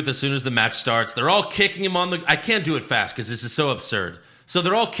R-Truth as soon as the match starts. They're all kicking him on the... I can't do it fast because this is so absurd. So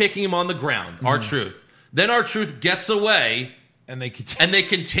they're all kicking him on the ground, R-Truth. Then R-Truth gets away, And they continue. and they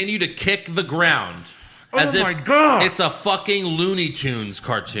continue to kick the ground. As Oh my if God. it's a fucking Looney Tunes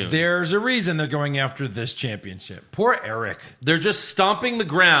cartoon. There's a reason they're going after this championship. Poor Eric. They're just stomping the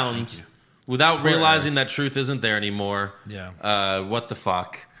ground without realizing that Truth isn't there anymore. Yeah. What the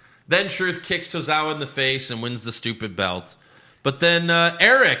fuck? Then Truth kicks Tozawa in the face and wins the stupid belt. But then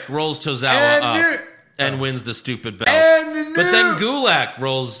Eric rolls Tozawa up and wins the stupid belt. But then Gulak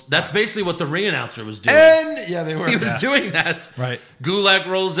rolls. That's basically what the ring announcer was doing. Yeah, they were. He was doing that. Right. Gulak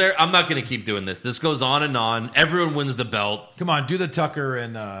rolls there. I'm not going to keep doing this. This goes on and on. Everyone wins the belt. Come on, do the Tucker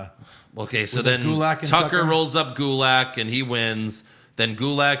and Okay, so Was it then Gulak and Tucker Tucker? rolls up Gulak and he wins. Then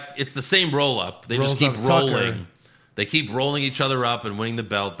Gulak, it's the same roll up. They just Rolls keep up Tucker. rolling. They keep rolling each other up and winning the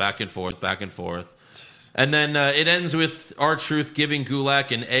belt back and forth, back and forth. And then it ends with R-Truth giving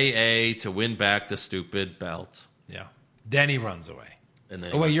Gulak an AA to win back the stupid belt. yeah. Then he runs away. And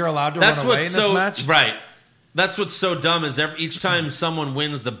then Oh wait, you're allowed to That's run away in what's this so match? right. That's what's so dumb is each time someone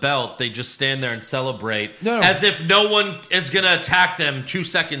wins the belt, they just stand there and celebrate No. as if no one is going to attack them 2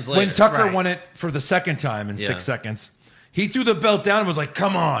 seconds later. When Tucker Right. won it for the second time in Yeah. 6 seconds, he threw the belt down and was like,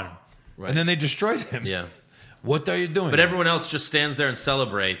 "Come on!" Right. And then they destroyed him. Yeah. What are you doing? But everyone else just stands there and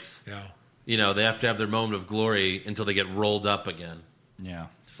celebrates. yeah. You know, they have to have their moment of glory until they get rolled up again. Yeah.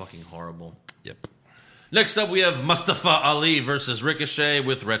 It's fucking horrible. Yep. Next up, we have Mustafa Ali versus Ricochet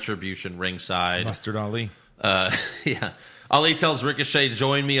with Retribution ringside. Mustard Ali. Yeah. Ali tells Ricochet,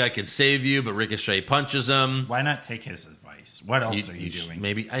 join me, I can save you, but Ricochet punches him. Why not take his advice? What else are you doing?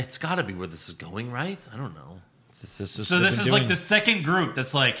 Maybe, it's got to be where this is going, right? I don't know. So this is like the second group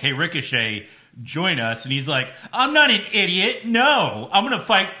that's like, hey, Ricochet, join us. And he's like, I'm not an idiot. No, I'm going to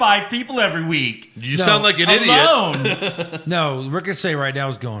fight 5 people every week. You No, sound like an idiot. Alone. No, Ricochet right now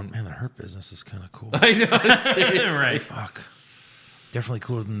is going, man, the Hurt Business is kind of cool. I know. Seriously. Right. Fuck. Definitely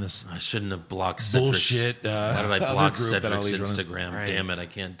cooler than this. I shouldn't have blocked Citrix. Bullshit, Why did I other block group that Citrix Ali's running. Instagram? Right. Damn it, I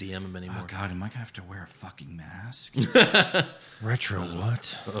can't DM him anymore. Oh, God, am I going to have to wear a fucking mask? Retro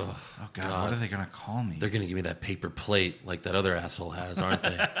what? Oh, God, what are they going to call me? They're going to give me that paper plate like that other asshole has, aren't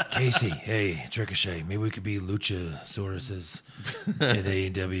they? Casey, hey, it's Ricochet. Maybe we could be Luchasauruses at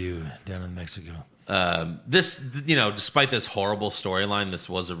AEW down in Mexico. This, you know, despite this horrible storyline, this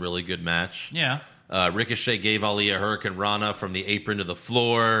was a really good match. Yeah. Ricochet gave Ali a Hurricane Rana from the apron to the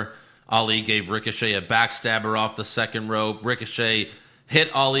floor. Ali gave Ricochet a backstabber off the second rope. Ricochet hit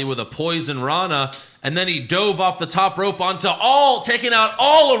Ali with a poison Rana, and then he dove off the top rope taking out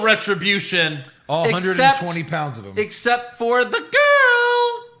all of Retribution. All 120 pounds of them. Except for the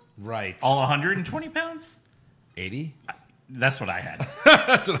girl. Right. All 120 pounds? 80? That's what I had.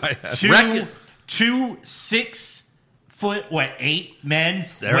 That's what I had. Two 6'8" men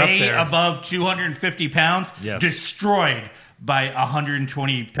They're up way there. above 250 pounds, Yes. destroyed by a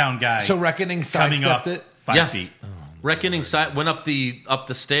 120 pound guy. So Reckoning coming up sidestepped it? 5 feet. Reckoning went up the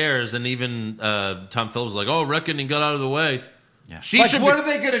stairs, and even Tom Phillips was like, "Oh, Reckoning got out of the way." Yeah. She Like, should what be. are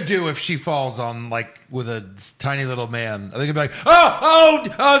they going to do if she falls on, like, with a tiny little man? Are they going to be like, oh,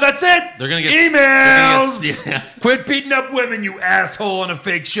 that's it? They're gonna get emails. yeah. Quit beating up women, you asshole, on a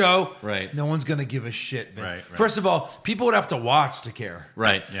fake show. Right. No one's going to give a shit, Vince. Right. First of all, people would have to watch to care.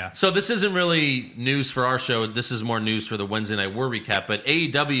 Right. Yeah. So this isn't really news for our show. This is more news for the Wednesday Night War recap. But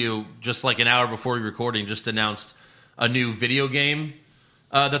AEW, just like an hour before we recording, just announced a new video game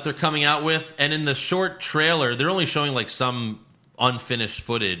that they're coming out with. And in the short trailer, they're only showing like some unfinished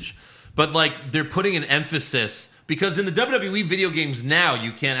footage. But like they're putting an emphasis, because in the WWE video games now,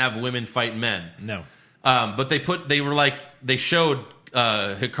 you can't have women fight men. No. But they showed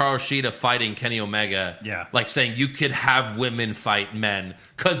Hikaru Shida fighting Kenny Omega. Yeah. Like saying you could have women fight men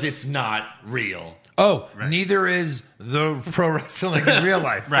because it's not real. Oh, neither is the pro wrestling in real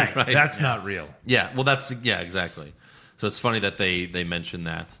life. Right. That's not real. Yeah, well, exactly. So it's funny that they mentioned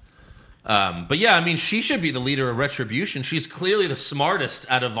that. But yeah, I mean, she should be the leader of Retribution. She's clearly the smartest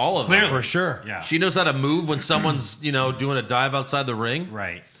out of all of them. For sure. Yeah. She knows how to move when someone's, doing a dive outside the ring.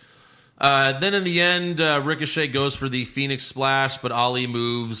 Right. Then in the end, Ricochet goes for the Phoenix Splash, but Ali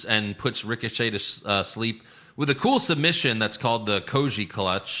moves and puts Ricochet to sleep with a cool submission that's called the Koji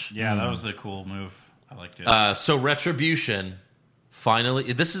Clutch. Yeah, that was a cool move. I liked it. So Retribution,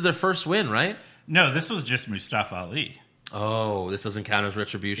 finally, this is their first win, right? No, this was just Mustafa Ali. Oh, this doesn't count as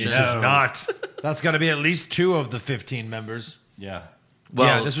Retribution? It does not. That's got to be at least 2 of the 15 members. Yeah. Well,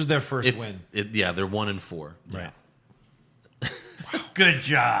 yeah, this was their first win. They're 1-4. Right. Good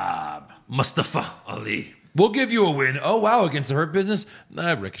job. Mustafa Ali. We'll give you a win. Oh, wow, against the Hurt Business?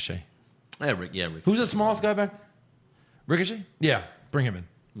 Ricochet. Yeah, Ricochet. Who's the smallest guy back there? Ricochet? Yeah, bring him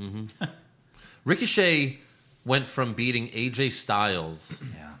in. Ricochet went from beating AJ Styles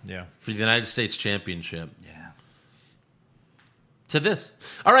Yeah. for the United States Championship Yeah. to this.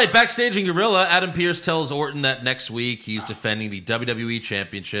 All right, backstage in Gorilla, Adam Pearce tells Orton that next week he's defending the WWE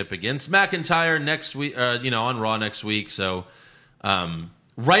Championship against McIntyre next week, on Raw next week. So,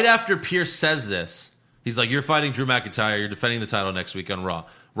 right after Pearce says this, he's like, "You're fighting Drew McIntyre. You're defending the title next week on Raw."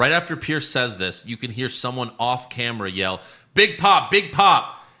 Right after Pearce says this, you can hear someone off camera yell, "Big pop, big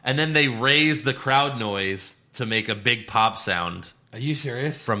pop." And then they raise the crowd noise to make a big pop sound Are you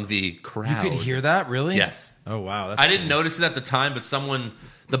serious? from the crowd. You could hear that, really? Yes. Oh, wow. That's I didn't notice it at the time, but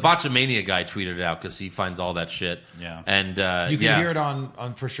the Botchamania guy tweeted it out because he finds all that shit. Yeah. And You can hear it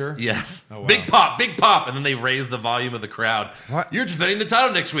on for sure? Yes. Oh, wow. Big pop, big pop. And then they raise the volume of the crowd. What? You're defending the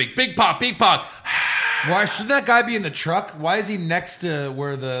title next week. Big pop, big pop. Why should that guy be in the truck? Why is he next to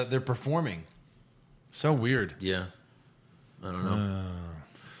where they're performing? So weird. Yeah. I don't know.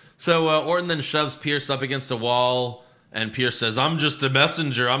 So Orton then shoves Pierce up against a wall, and Pierce says, "I'm just a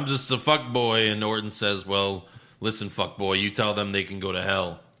messenger. I'm just a fuckboy." And Orton says, "Well, listen, fuckboy, you tell them they can go to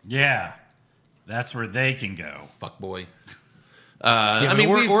hell, Yeah. That's where they can go. fuckboy." I mean,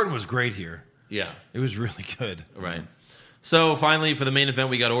 Orton was great here. Yeah, It was really good. right. So finally, for the main event,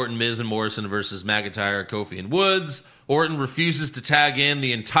 we got Orton, Miz, and Morrison versus McIntyre, Kofi, and Woods. Orton refuses to tag in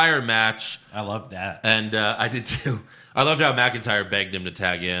the entire match. I love that. And I did too. I loved how McIntyre begged him to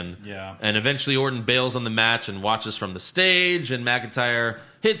tag in. Yeah. And eventually Orton bails on the match and watches from the stage, and McIntyre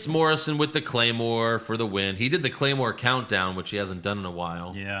hits Morrison with the Claymore for the win. He did the Claymore countdown, which he hasn't done in a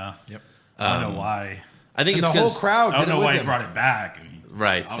while. Yeah. Yep. I don't know why. I think And it's the whole because... crowd I did don't it know with why he him. brought it back.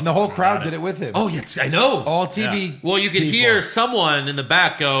 Right. And the whole crowd did it with him. Oh, yes, I know. All TV. Well, you could people. hear someone in the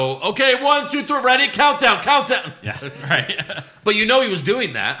back go, "Okay, 1, 2, 3, ready, countdown, countdown." Yeah. Right. But you know he was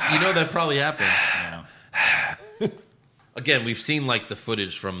doing that. You know that probably happened. Yeah. Again, we've seen like the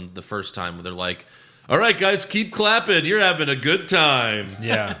footage from the first time where they're like, "All right, guys, keep clapping. You're having a good time."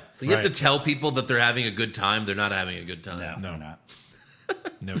 Yeah. So you have to tell people that they're having a good time. They're not having a good time. No, they're not.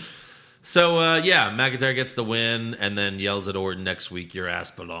 No. So, McIntyre gets the win and then yells at Orton next week, "Your ass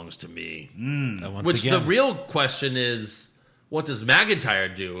belongs to me." Once Which again, the real question is, what does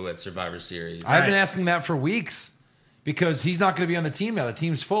McIntyre do at Survivor Series? I've been asking that for weeks because he's not going to be on the team now. The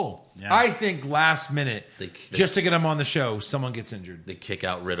team's full. Yeah. I think last minute, They- just to get him on the show, someone gets injured. They kick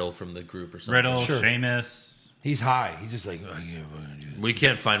out Riddle from the group or something. Riddle, Sure. Sheamus. He's high. He's just like, oh, yeah, We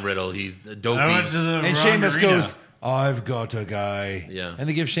can't find Riddle. He's I went Dopey's. to the and wrong Sheamus arena. goes, "I've got a guy." Yeah. And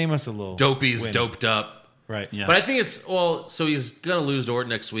they give Sheamus a little Dopey's win. doped up. Right. Yeah. But I think it's, so he's going to lose to Orton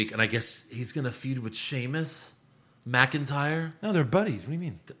next week, and I guess he's going to feud with Sheamus, McIntyre. No, they're buddies. What do you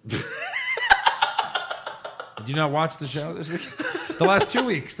mean? Did you not watch the show this week? The last 2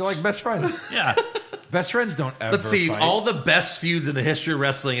 weeks, they're like best friends. Yeah. Best friends don't ever Let's see, fight. all the best feuds in the history of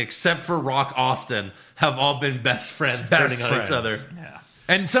wrestling, except for Rock Austin, have all been best friends Best turning on each other. friends. Yeah.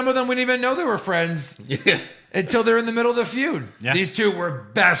 And some of them wouldn't even know they were friends Yeah. until they're in the middle of the feud. Yeah. These two were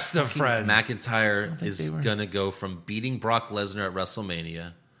best of friends. McIntyre is they were. going to go from beating Brock Lesnar at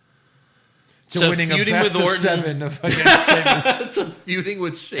WrestleMania to So winning a feuding best with of Orton. 7 against Sheamus. to feuding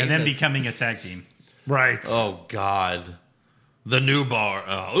with Sheamus. And then becoming a tag team. Right. Oh, God. The new bar.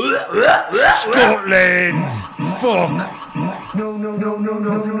 Oh. Scotland. Fuck. No, no, no, no, no,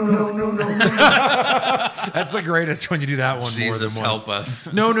 no, no, no, no. That's the greatest when you do that one Jesus, more than once. help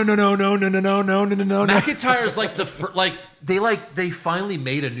us. No, no, no, no, no, no, no, no, no, no, no, no. McIntyre's like they finally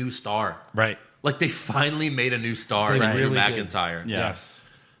made a new star. Right. Like they finally made a new star They in Drew really did. McIntyre. Yeah. Yes.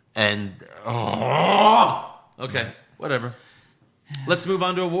 And okay, whatever. Let's move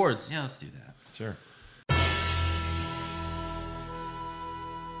on to awards. Yeah, let's do that. Sure.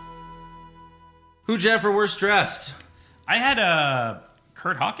 Who'd you have for worst dressed? I had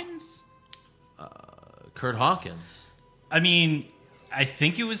Kurt Hawkins. Kurt Hawkins. I mean, I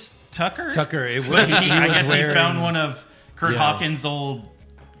think it was Tucker. Tucker, it was. I guess he wearing- found one of Kurt Yeah. Hawkins' old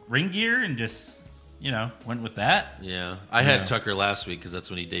ring gear and just, went with that. Yeah. I had Tucker last week because that's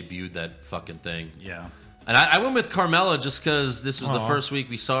when he debuted that fucking thing. Yeah. And I went with Carmella just because this was the first week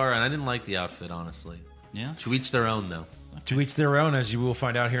we saw her, and I didn't like the outfit, honestly. Yeah. To each their own, though. To each their own, as you will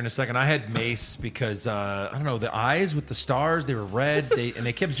find out here in a second. I had Mace because I don't know, the eyes with the stars, they were red, and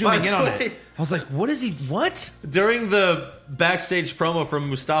they kept zooming in on it. I was like, "What is he? What?" During the backstage promo from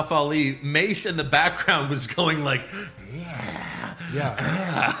Mustafa Ali, Mace in the background was going like,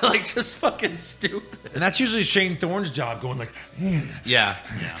 Yeah, like just fucking stupid. and that's usually Shane Thorne's job, going like, Yeah.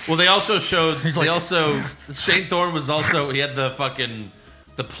 Well, they also showed. He's They like- also Shane Thorne was also. He had the fucking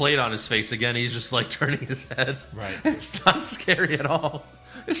the plate on his face again. He's just like turning his head. Right. It's not scary at all.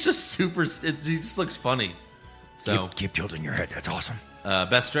 It's just super. He just looks funny. So keep tilting your head. That's awesome.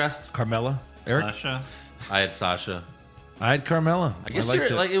 best dressed. Carmella, Eric. Sasha. I had Sasha. I had Carmella. I guess liked you're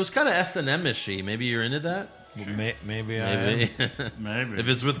it. like it was kind of S&M-ishy. Maybe you're into that. Maybe I am. Maybe. Maybe. If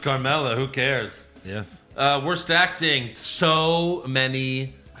it's with Carmella, who cares? Yes, Worst acting. So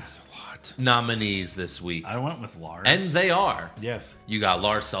many that's a lot. nominees this week, I went with Lars. and they are. Yes. You got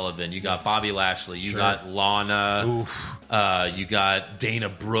Lars Sullivan. You got Bobby Lashley. You got Lana. Oof. You got Dana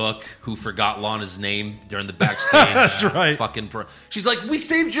Brooke, who forgot Lana's name during the backstage. That's right. Fucking. She's like, "We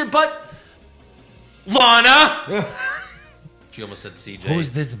saved your butt, Lana." She almost said CJ.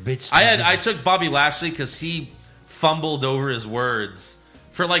 Who's this bitch? I took Bobby Lashley because he fumbled over his words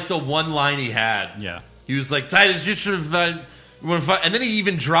for like the one line he had. Yeah. He was like, "Titus, you should have." And then he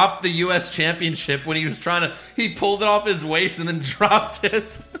even dropped the U.S. Championship when he was trying to. He pulled it off his waist and then dropped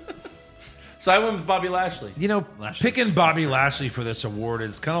it. So I went with Bobby Lashley. Lashley's Picking just Bobby Lashley for this award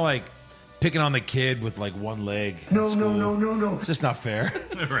is kind of like picking on the kid with like one leg. in No, school. no. It's just not fair.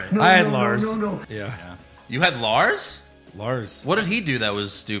 Right. No, I had no, Lars. No. Yeah. You had Lars? Lars. What did he do that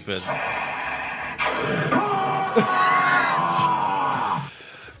was stupid?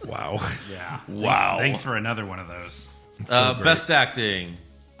 Wow. Yeah. Wow. Thanks for another one of those. So great. Best acting.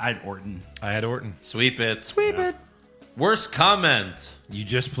 I had Orton. I had Orton. Sweep it. Sweep it. Worst comment. You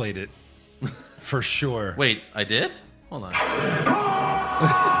just played it. For sure. Wait, I did? Hold on.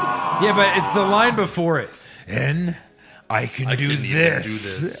 Yeah, but it's the line before it. And I can do couldn't even do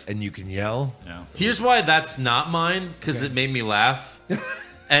this. this. And you can yell. Yeah. Here's why that's not mine, because it made me laugh.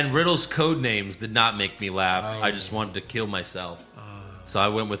 And Riddle's code names did not make me laugh. I just wanted to kill myself. So I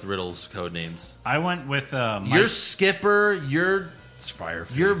went with Riddle's code names. I went with Your skipper, your It's fire.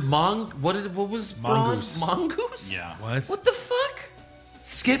 what was Mongoose. Braun? Mongoose? Yeah. What the fuck?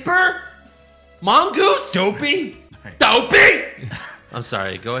 Skipper? Mongoose? Dopey? Dopey! I'm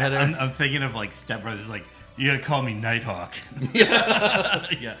sorry, go ahead, Aaron. I'm thinking of like Step Brothers, like, you gotta call me Nighthawk. Yeah.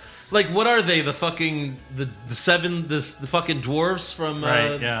 Like, what are they? The fucking the fucking dwarves from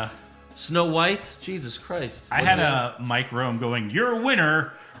Right, yeah. Snow White? Jesus Christ! I had a Mike Rome going, "You're a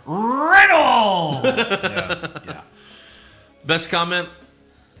winner, Riddle!" Yeah. Best comment.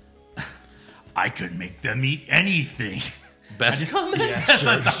 I could make them eat anything. Best comment. Yes,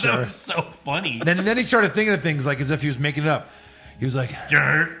 I thought that was so funny. And then he started thinking of things like as if he was making it up. He was like,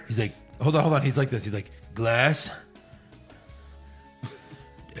 Dirt. he's like, hold on. He's like this. He's like, glass,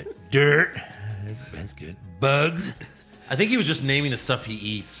 dirt. That's good. Bugs. I think he was just naming the stuff he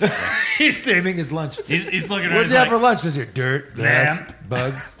eats. He's naming his lunch. He's looking at What'd it you have for like, lunch this year? Dirt, glass, Lamp.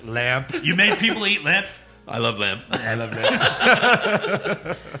 bugs, lamp. you made people eat lamp? I love lamp. I love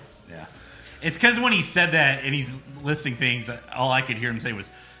that. Yeah. It's because when he said that and he's listing things, all I could hear him say was,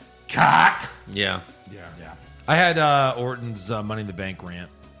 cock. Yeah, Yeah. I had Orton's Money in the Bank rant.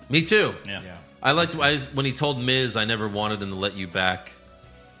 me too. Yeah. I liked when he told Miz, "I never wanted him to let you back."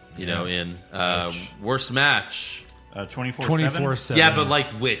 In worst match. 24/7. 24/7. Yeah, but like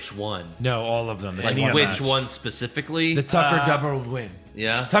which one? No, all of them. Like Any of which match. one specifically? The Tucker double win.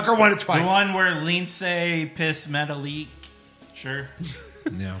 Yeah. Tucker won it The twice. one where Lindsay pissed Metalik. Sure.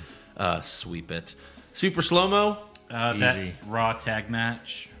 No. Sweep it. Super slow mo. That Easy. Raw tag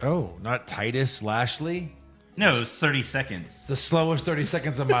match. Oh, not Titus Lashley. No, it was 30 seconds. The slowest 30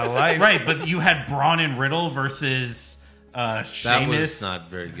 seconds of my life. Right, but you had Braun and Riddle versus That Sheamus. was not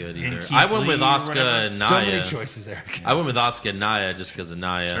very good and either. Keith I went with Lee or Asuka whatever. and Nia. So many choices, Eric. I went with Asuka and Nia just because of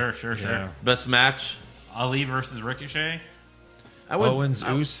Nia. Sure. Yeah. Best match. Ali versus Ricochet. I went, Owens,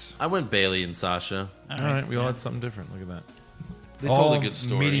 Oos. I went Bailey and Sasha. All right, we all had something different. Look at that. They all told a good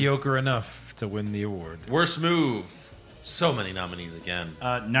story. mediocre enough to win the award. Worst move. So many nominees again.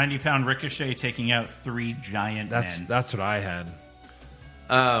 90-pound Ricochet taking out 3 giant men. That's what I had.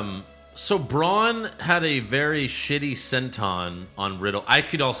 So Braun had a very shitty senton on Riddle. I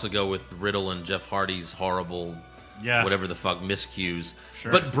could also go with Riddle and Jeff Hardy's horrible, whatever the fuck, miscues.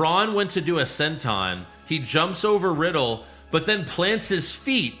 Sure. But Braun went to do a senton. He jumps over Riddle, but then plants his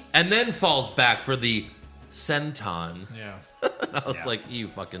feet and then falls back for the senton. Yeah. I was like, you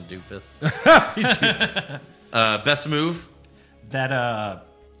fucking doofus. Best move? That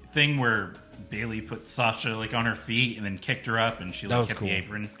thing where Bailey put Sasha like on her feet and then kicked her up, and she That like was kept cool. the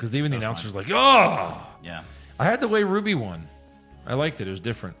apron. Because even the That was announcer's fun. like, oh! Yeah. I had the way Ruby won. I liked it. It was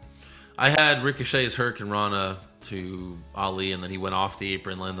different. I had Ricochet's Hurricane Rana to Ali, and then he went off the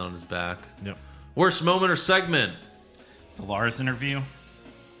apron, landed on his back. Yep. Worst moment or segment? The Lars interview.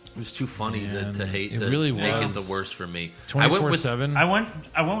 It was too funny Man, to hate. it to really make it was. the worst for me. 24/7. I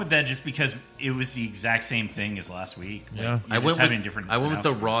went with that just because it was the exact same thing as last week. Like, Yeah. you're just having different. I went with the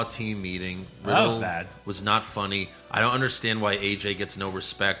announcers. Raw team meeting. Well, that was Riddle bad. Was not funny. I don't understand why AJ gets no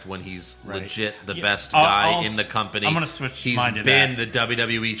respect when he's Right. legit the Yeah, best I'll- guy I'll in the s- company. I'm gonna switch He's mine to been that. the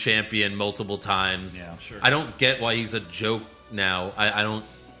WWE champion multiple times. Yeah, sure. I don't get why he's a joke now. I don't.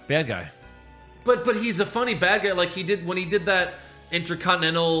 Bad guy. But he's a funny bad guy. Like he did when he did that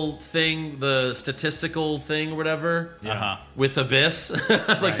intercontinental thing, the statistical thing or whatever. Uh-huh. With Abyss.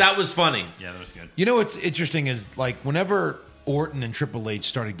 Like that was funny. Yeah, that was good. You know what's interesting is like whenever Orton and Triple H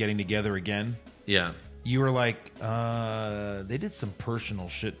started getting together again, Yeah. you were like, they did some personal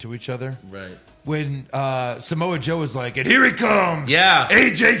shit to each other. Right. When Samoa Joe was like, and here he comes. Yeah.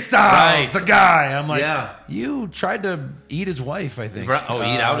 AJ Styles, Right. the guy. I'm like, Yeah. you tried to eat his wife, I think.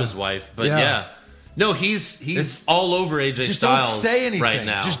 Eat out his wife. But yeah. yeah. No, he's It's- all over AJ Just Styles don't say anything right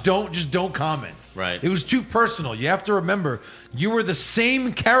now. Just don't comment. Right. It was too personal. You have to remember, you were the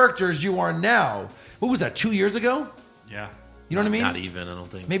same character as you are now. What was that? 2 years ago? Yeah. You know what I mean? Not even, I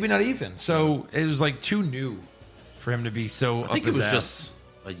don't think. Maybe not even. So it was like too new for him to be so. I think up it his was ass. just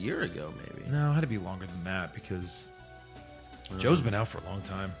a year ago, maybe. No, it had to be longer than that because Joe's been out for a long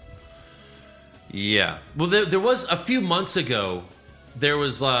time. Yeah. Well, there was a few months ago, there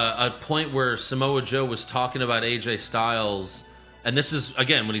was a point where Samoa Joe was talking about AJ Styles, and this is,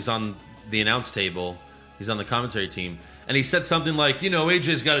 again, when he's on the announce table, he's on the commentary team, and he said something like,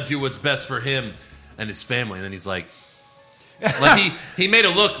 AJ's got to do what's best for him and his family, and then he's like he made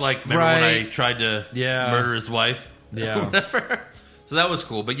it look like, remember when I Right. tried to murder his wife? Yeah. Whatever. So that was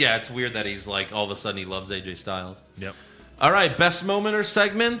cool. But yeah, it's weird that he's like, all of a sudden he loves AJ Styles. Yep. All right, best moment or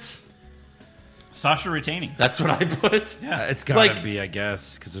segment? Sasha retaining. That's what I put. Yeah. It's got to Like- be, I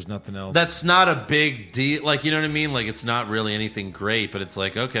guess, because there's nothing else. That's not a big deal. Like, you know what I mean? Like, it's not really anything great, but it's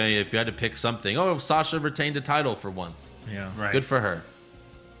like, okay, if you had to pick something, Sasha retained a title for once. yeah. Right. Good for her.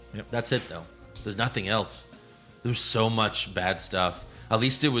 Yep. That's it, though. There's nothing else. There's so much bad stuff. At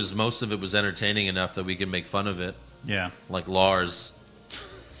least most of it was entertaining enough that we can make fun of it. Yeah. Like Lars.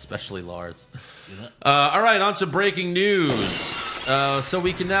 Especially Lars. All right, on to breaking news. So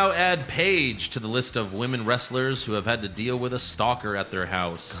we can now add Paige to the list of women wrestlers who have had to deal with a stalker at their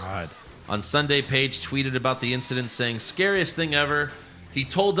house. God. On Sunday, Paige tweeted about the incident saying, "Scariest thing ever. He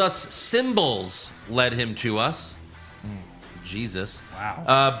told us symbols led him to us." Jesus.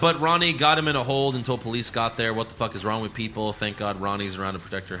 Wow. But Ronnie got him in a hold until police got there. What the fuck is wrong with people? Thank God Ronnie's around to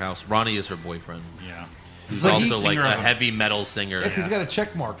protect her house. Ronnie is her boyfriend. Yeah. He's But also he's like singer a of a- heavy metal singer. Yeah, 'cause he's got a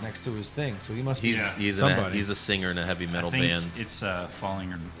check mark next to his thing, so he must be He's somebody. he's a singer in a heavy metal I think band. it's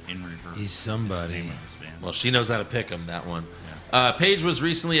falling in reverse. He's somebody. Name of this band. Well, she knows how to pick him, that one. Paige was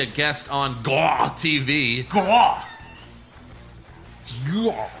recently a guest on GAW TV. GAW!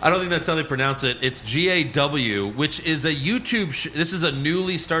 I don't think that's how they pronounce it. It's GAW, which is a YouTube this is a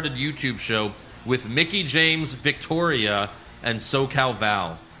newly started YouTube show with Mickey James, Victoria, and SoCal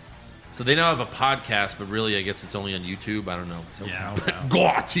Val. So they now have a podcast, but really, I guess it's only on YouTube. I don't know. Yeah.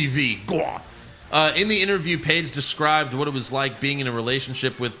 GAW TV, GAW. In the interview, Paige described what it was like being in a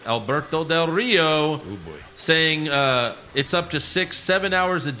relationship with Alberto Del Rio, saying it's up to 6-7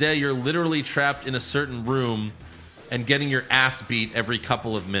 hours a day. You're literally trapped in a certain room and getting your ass beat every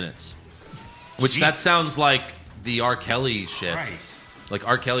couple of minutes. Which that Jesus. sounds like the R. Kelly shit. Christ. Like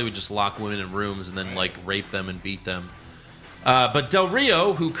R. Kelly would just lock women in rooms and then like rape them and beat them. But Del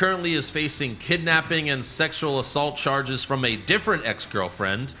Rio, who currently is facing kidnapping and sexual assault charges from a different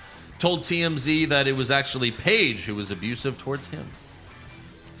ex-girlfriend, told TMZ that it was actually Paige who was abusive towards him.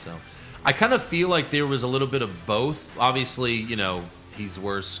 So I kind of feel like there was a little bit of both. Obviously, he's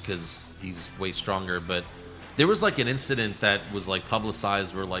worse because he's way stronger, but there was like an incident that was like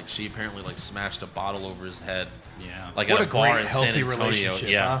publicized where like she apparently like smashed a bottle over his head. Yeah. Like What at a a bar great, in San healthy Antonio. relationship,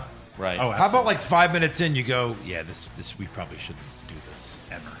 Yeah. huh? Right. Oh, How about like 5 minutes in, you go, yeah, this we probably shouldn't do this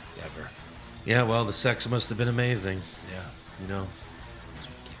Ever. Yeah, well, the sex must have been amazing. Yeah. You know.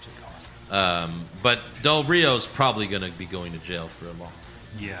 But Del Rio's probably going to be going to jail for a long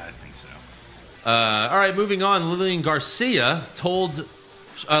time. Yeah, I think so. All right, moving on. Lillian Garcia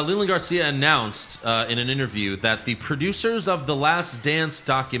announced in an interview that the producers of the Last Dance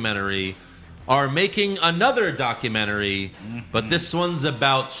documentary are making another documentary, but this one's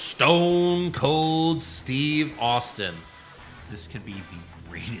about Stone Cold Steve Austin. This could be the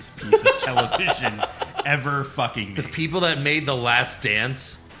greatest piece of television ever fucking The made. people that made The Last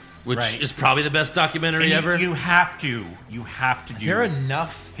Dance, which Right. is probably the best documentary And ever. You have to Is do there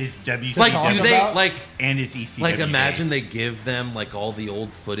enough? his WCW Like, talk do they about? like? and his ECW Like, imagine days. they give them like all the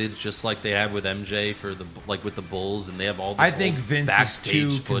old footage, just like they had with MJ for the with the Bulls, and they have all. This I think old Vince is backstage too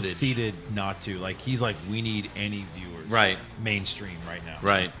footage. conceited not to. Like, he's like, we need any viewers. Right. Mainstream right now.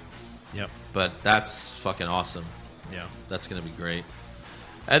 Right, Yep. but that's fucking awesome. Yeah. That's going to be great.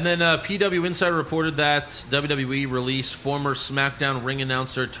 And then PW Insider reported that WWE released former SmackDown ring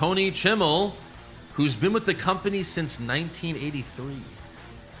announcer Tony Chimmel, who's been with the company since 1983.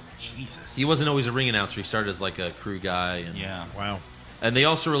 Jesus. He wasn't always a ring announcer. He started as like a crew guy. And, Yeah. Wow. and they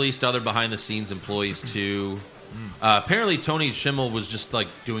also released other behind-the-scenes employees too. Apparently, Tony Chimmel was just like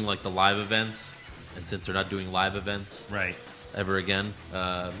doing like the live events, and since they're not doing live events Right. ever again,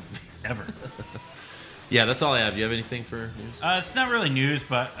 Ever. yeah, that's all I have. Do you have anything for news? It's not really news,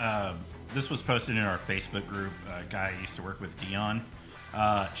 but this was posted in our Facebook group. A guy I used to work with, Dion.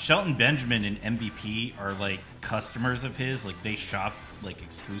 Shelton Benjamin and MVP are like customers of his. Like they shop like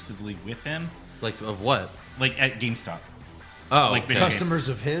exclusively with him, Like of what? like at GameStop. Oh, Like okay. video Customers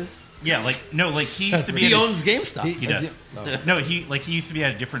of his? Yeah, like no, like he used to be. He at a- owns GameStop. He does. Oh. No, he used to be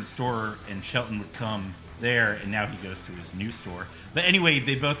at a different store, and Shelton would come there, and now he goes to his new store. But anyway,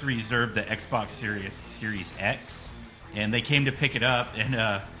 they both reserved the Xbox Series X, and they came to pick it up.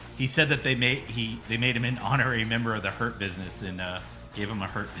 And he said that they made him an honorary member of the Hurt Business and gave him a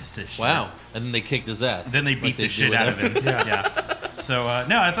Hurt Business shirt. Wow. And then they kicked his ass. Then they Like beat the do shit with out of him. everything. Yeah. So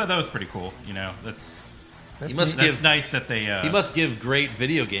no, I thought that was pretty cool. You know, that's He must that's give nice that they. He must give great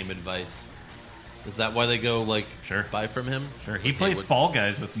video game advice. Is that why they go like Sure. buy from him? Sure, he Okay, plays what- Fall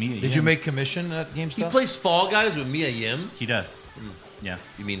Guys with me. Did you make commission at GameStop? He plays Fall Guys with Mia Yim. He does. Yeah.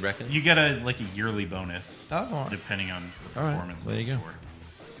 You mean reckon? You get a yearly bonus Oh, all right. depending on the All right. performance There of you the go. store.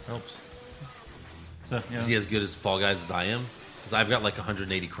 Helps. So yeah. Is he as good as Fall Guys as I am? Because I've got like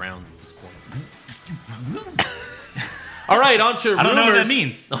 180 crowns at this point. All right, on to rumors. I don't know what that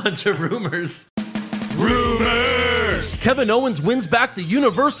means. On to rumors. Rumors! Kevin Owens wins back the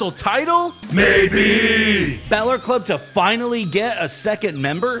Universal title? Maybe. Balor Club to finally get a second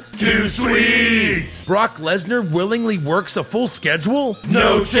member? Too sweet. Brock Lesnar willingly works a full schedule?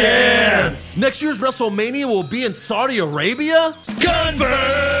 No chance. Next year's WrestleMania will be in Saudi Arabia?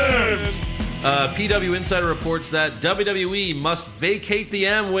 Confirmed. PW Insider reports that WWE must vacate the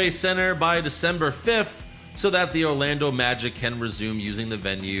Amway Center by December 5th so that the Orlando Magic can resume using the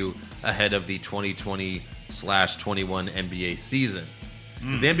venue ahead of the 2020/21 NBA season.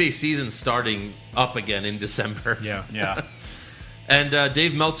 The NBA season's starting up again in December. Yeah. Yeah. And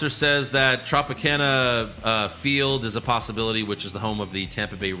Dave Meltzer says that Tropicana Field is a possibility, which is the home of the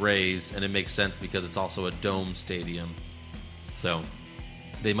Tampa Bay Rays, and it makes sense because it's also a dome stadium. So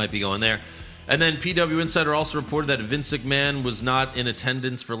they might be going there. And then PW Insider also reported that Vince McMahon was not in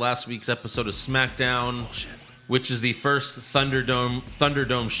attendance for last week's episode of SmackDown, which is the first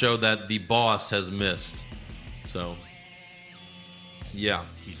Thunderdome show that the boss has missed. So, yeah.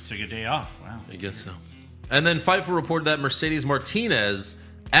 He took a day off. Wow. I guess so. And then Fightful reported that Mercedes Martinez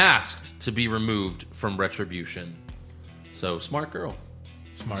asked to be removed from Retribution. So, smart girl.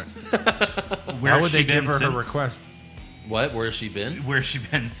 Smart. Where How has would she they been give her since? request? What? Where has she been? Where's she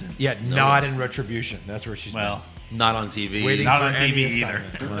been since? Yeah, not in Retribution. That's where she's Well, Not on TV. been. Waiting not for on any TV either.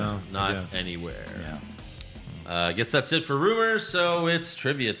 assignment. Well, I Not guess. anywhere. yeah. I guess that's it for rumors, so it's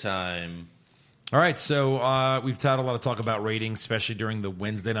trivia time. All right, so we've had a lot of talk about ratings, especially during the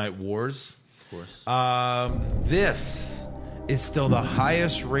Wednesday Night Wars. Of course. This is still the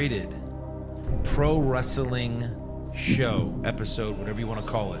highest rated pro wrestling show, episode, whatever you want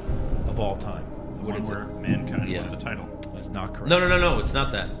to call it, of all time. What One is it? where Mankind Yeah. won the title. That's not correct. No, it's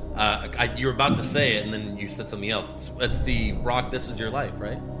not that. You were about to say it, and then you said something else. It's the Rock, This Is Your Life,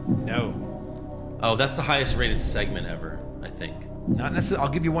 right? No. Oh, that's the highest rated segment ever, I think. Not necessarily.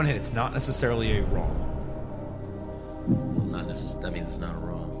 I'll give you one hint. It's not necessarily a Raw. Well, not necessarily. That means it's not a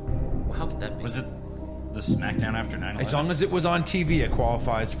Raw. Well, how could that be? Was it the SmackDown after 9/11? As long as it was on TV, it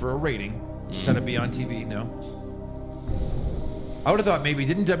qualifies for a rating. Just had to be on TV. No. I would have thought maybe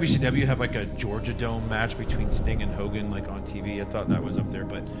didn't WCW have like a Georgia Dome match between Sting and Hogan like on TV? I thought that was up there,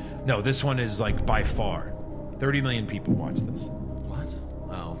 but no. This one is like by far 30 million people watch this. What?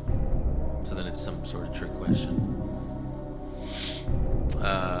 Oh. some sort of trick question.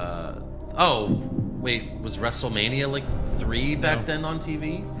 Wait, was WrestleMania like 3 back then on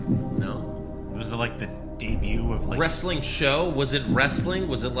TV? No. Was it like the debut of like Wrestling show? Was it wrestling?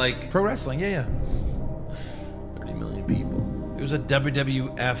 Was it like Pro wrestling, yeah. 30 million people? It was a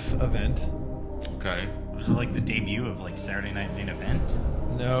WWF event. Okay. Was it like the debut of like Saturday Night Main Event?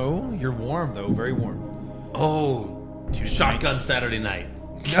 No, you're warm though, very warm. Oh, Tuesday Shotgun Saturday Night.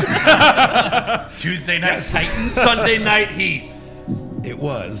 Tuesday Night Titans. Sunday Night Heat. It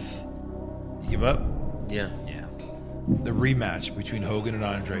was. You give up? Yeah. Yeah. The rematch between Hogan and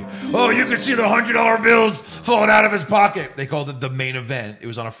Andre. Oh, you can see the $100 bills falling out of his pocket. They called it the main event. It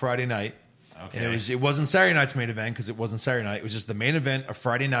was on a Friday night. Okay. And it wasn't Saturday night's main event because it wasn't Saturday night. It was just the main event, a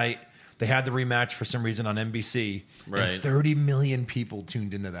Friday night. They had the rematch for some reason on NBC. Right. And 30 million people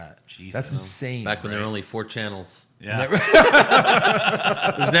tuned into that. Jesus. That's insane. Back when there were only 4 channels. Yeah.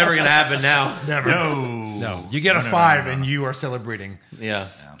 It's never going to happen now. Never. No. You get a 5 and you are celebrating. Yeah.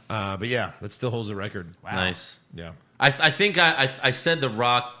 But yeah, that still holds a record. Wow. Yeah. Nice. I think I said The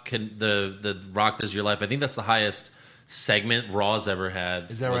Rock the Rock This Is Your Life. I think that's the highest segment Raw's ever had.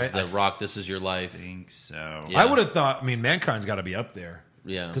 Is that was right? The Rock This Is Your I Life. think so. Yeah. I would have thought, Mankind's got to be up there.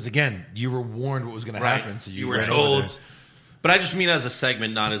 Yeah. Because again, you were warned what was going to Right. happen. So you were ran over told. there. But I just mean as a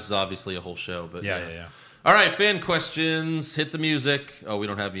segment, not as obviously a whole show. But Yeah. All right, fan questions. Hit the music. Oh, we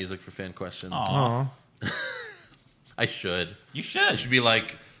don't have music for fan questions. Aw. I should. You I should. should be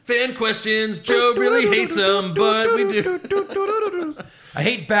like, fan questions. Joe really hates them, but we do. I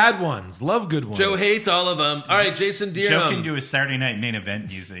hate bad ones. Love good ones. Joe hates all of them. All right, Jason Joe can Deerham. do a Saturday Night Main Event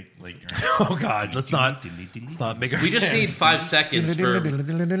music. Like, Oh God, let's not make our We just fans- need 5 seconds for.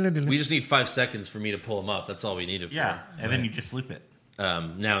 We just need 5 seconds for me to pull them up. That's all we need it for. yeah, and then you just loop it.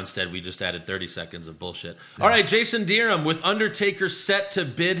 Now instead we just added 30 seconds of bullshit. All right, Jason Deerham with Undertaker set to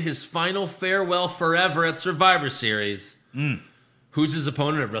bid his final farewell forever at Survivor Series. Who's his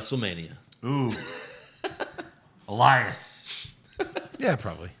opponent at WrestleMania? Ooh. Elias. Yeah,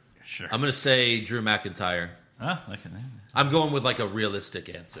 probably. Sure. I'm going to say Drew McIntyre. Huh? Look at that. I'm going with like a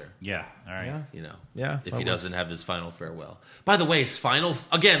realistic answer. Yeah. All right. Yeah. You know, Yeah, if that he works. doesn't have his final farewell. By the way, his final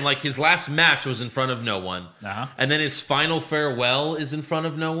again, like his last match was in front of no one, and then his final farewell is in front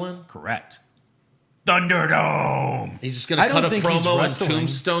of no one. Correct. Thunderdome. He's just going I to cut don't a think he's promo in wrestling.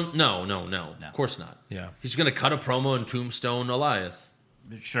 Tombstone. No, of course not. Yeah. He's going to cut a promo in Tombstone Elias.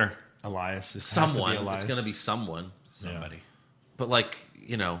 Sure. Elias is Someone. Elias. It's going to be someone. Somebody. But like,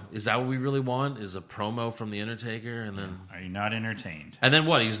 you know, is that what we really want? Is a promo from the Undertaker, and then Are you not entertained?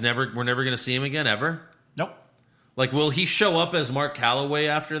 what? We're never going to see him again ever. Nope. Like, will he show up as Mark Calloway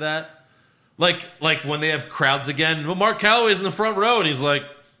after that? Like when they have crowds again. Well, Mark Calloway's in the front row, and he's like,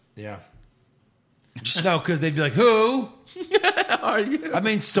 Yeah. No, because they'd be like, who? "Are you?" I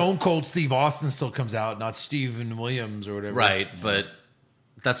mean, Stone Cold Steve Austin still comes out, not Steven Williams or whatever. Right, but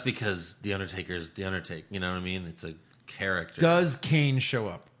that's because the Undertaker's the Undertaker. You know what I mean? It's a character. Does Kane show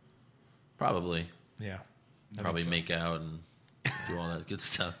up? Probably Yeah. make out and do all that good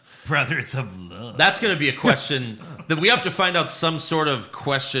stuff. Brothers of Love. That's going to be a question that we have to find out some sort of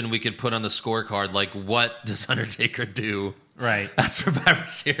question we could put on the scorecard. Like, what does Undertaker do Right. at Survivor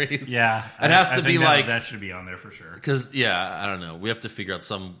Series? Yeah. It has I to think be like, that should be on there for sure. because, yeah, I don't know. We have to figure out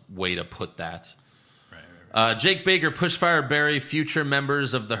some way to put that. Right. Jake Baker, Pushfire Barry, future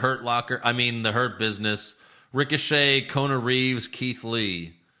members of the Hurt Locker. The Hurt Business. Ricochet, Kona Reeves, Keith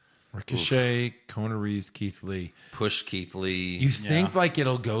Lee. Ricochet, Kona Reeves, Keith Lee. Push Keith Lee. You think like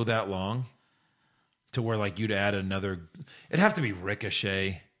it'll go that long to where like you'd add another? It'd have to be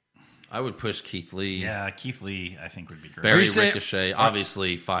Ricochet. I would push Keith Lee. Yeah, Keith Lee, I think, would be great. Barry You say- Ricochet.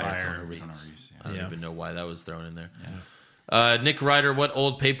 Obviously, Fire Kona Kona Reeves. Reeves, yeah. I don't Yeah. even know why that was thrown in there. Nick Ryder, what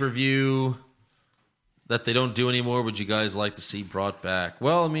old pay-per-view that they don't do anymore would you guys like to see brought back?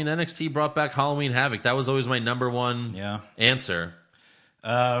 Well, I mean, NXT brought back Halloween Havoc. That was always my number one answer.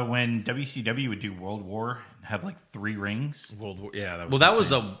 When WCW would do World War and have like 3 rings. World War. Yeah. That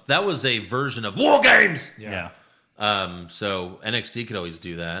was Well, that was a version of War Games. Yeah. So NXT could always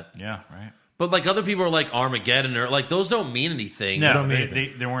do that. Yeah, right. But like other people are like Armageddon or like those don't mean anything. No, don't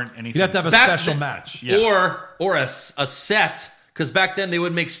mean they weren't anything. You'd have to have a Back special then- match. Yeah. Or a set, because back then they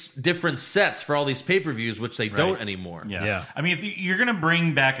would make different sets for all these pay-per-views, which they don't anymore. Yeah. Yeah. I mean, if you're going to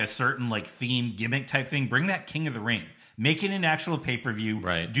bring back a certain like theme gimmick type thing, bring that King of the Ring. Make it an actual pay-per-view.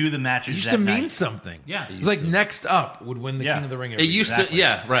 Right. Do the matches It used that to mean night. something. Yeah. It was like next up would win the Yeah. King of the Ring. It every year. used Exactly. to,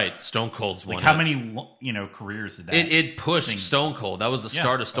 yeah, right. Stone Cold's Like won how it. many careers did that? It pushed thing- Stone Cold. That was the Yeah.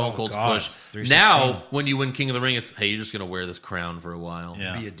 start of Stone Oh, Cold's God. push. 316. Now, when you win King of the Ring, it's, hey, you're just going to wear this crown for a while.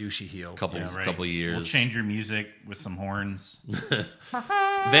 Yeah. Be a douchey heel. Couple Right. years. We'll change your music with some horns.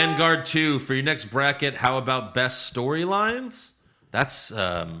 Vanguard 2 for your next bracket. How about best storylines? That's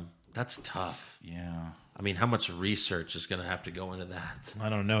tough. Yeah. I mean, how much research is going to have to go into that? I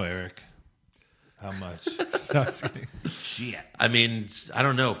don't know, Eric. How much? No, I was kidding. Shit. I mean, I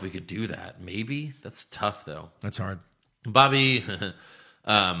don't know if we could do that. Maybe that's tough though. That's hard. Bobby,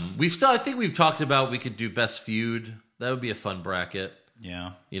 I think we've talked about we could do best feud. That would be a fun bracket.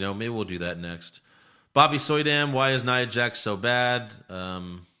 Yeah. You know, maybe we'll do that next. Bobby Soydam, why is Nia Jax so bad?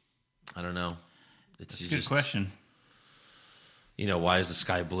 I don't know. It's a good question. You know, why is the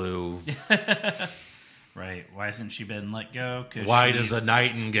sky blue? Right. Why hasn't she been let go? 'Cause Why she's- does a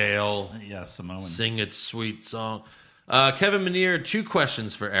nightingale Yeah, Samoan. sing its sweet song? Kevin Manier, 2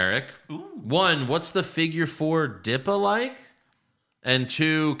 questions for Eric. One, what's the figure 4 Dippa like? And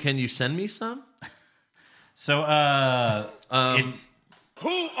 2, can you send me some? So, it's... Who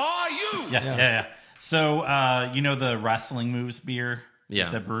are you? Yeah. So, you know the Wrestling Moves beer Yeah.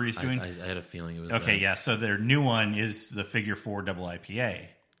 that brewery's doing? I had a feeling it was Okay, that. yeah. So their new one is the Figure 4 double IPA.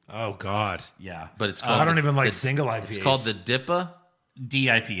 Oh God. Yeah. But it's called I don't the- even like the- single IPAs. It's called the Dippa.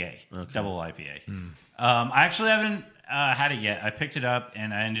 DIPA. Double IPA. I actually haven't had it yet. I picked it up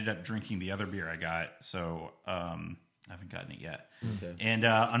and I ended up drinking the other beer I got. So I haven't gotten it yet. Okay. And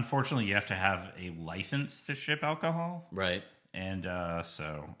unfortunately, you have to have a license to ship alcohol. Right. And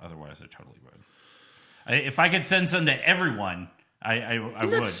so otherwise, I totally would. If I could send some to everyone, I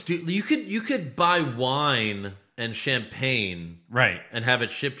would. That's you could buy wine and champagne Right. and have it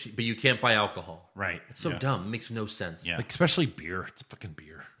shipped, but you can't buy alcohol. Right. It's so dumb. It makes no sense. Yeah. Like, especially beer. It's fucking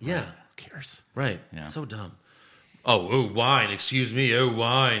beer. Yeah. Who cares? Right. Yeah. So dumb. Oh, wine. Excuse me. Oh,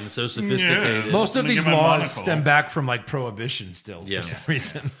 wine. So sophisticated. Yeah. Most of Let me these get my laws monocle. stem back from like prohibition still Yeah. for some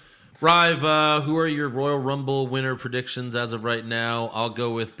reason. Rive, who are your Royal Rumble winner predictions as of right now? I'll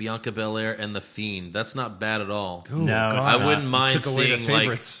go with Bianca Belair and The Fiend. That's not bad at all. Ooh, No, God. I wouldn't You mind took away the seeing like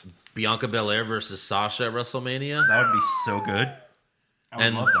favorites. Bianca Belair versus Sasha at WrestleMania. That would be so good. I would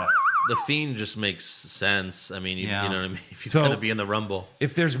And love that. The Fiend just makes sense. I mean, you Yeah. know what I mean? If he's So- going to be in the Rumble.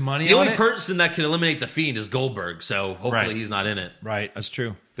 If there's money The on only it, person that can eliminate The Fiend is Goldberg, so hopefully Right. he's not in it. right? That's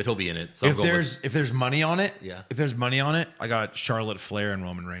true. But he'll be in it. So I'll If go with- there's money on it, Yeah. If there's money on it, I got Charlotte Flair and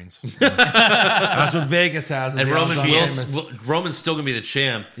Roman Reigns. That's what Vegas has. and They Roman all will, Sheamus. Roman's still going to be the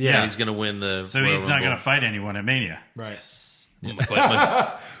champ. Yeah. And he's going to win the So Royal he's not going Rumble. to fight anyone at Mania. Right.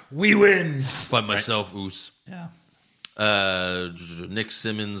 We win. Fight myself, Oos. Yeah. Nick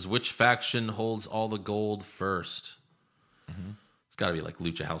Simmons, which faction holds all the gold first? It's got to be like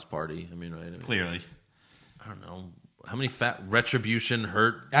Lucha House Party. I mean, right? I mean, Clearly. I don't know. How many Retribution,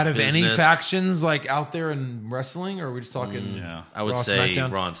 Hurt? Out of any Business? factions like out there in wrestling, or are we just talking? Yeah. I would Raw, say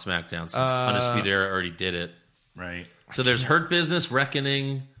SmackDown? Raw and SmackDown, since Undisputed Era already did it. Right. So there's Hurt Business,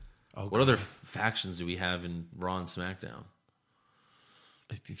 Reckoning. Oh, What other factions do we have in Raw and SmackDown?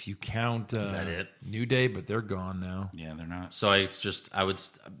 If you count, is that it? New Day, but they're gone now. Yeah, they're not. So neither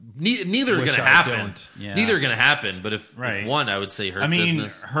are Which going to I happen. don't. Yeah. Neither are going to happen. But if Right. one, I would say Hurt I mean,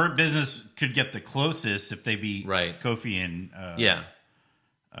 Business. Hurt Business could get the closest if they beat Right. Kofi and Yeah.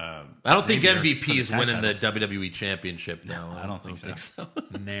 I don't think Xavier MVP for the is tag winning the titles. WWE Championship now. I don't think so.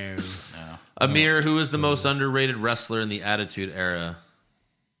 No. Amir, who is the most underrated wrestler in the Attitude Era?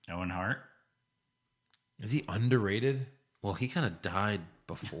 Owen Hart. Is he underrated? Well, he kind of died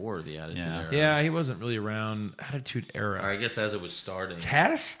before the Attitude Yeah. Era. Yeah, he wasn't really around Attitude Era. Or I guess as it was starting.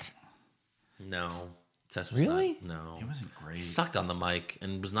 Test? No. Test was Really? not. No. He wasn't great. He sucked on the mic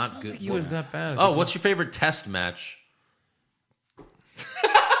and was not good. He was that bad. Oh, what's your favorite test match?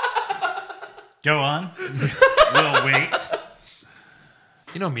 Go on. We'll wait.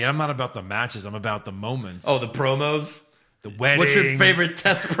 You know me, I'm not about the matches. I'm about the moments. Oh, the promos? the wedding. What's your favorite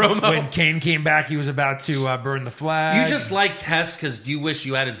test promo? When Kane came back, he was about to burn the flag. You just like Test because you wish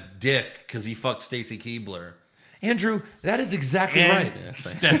you had his dick because he fucked Stacy Keibler. Andrew, that is exactly And right.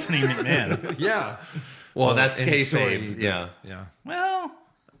 Stephanie McMahon. Yeah. Well, that's in kayfabe. story, Yeah. Yeah. Well,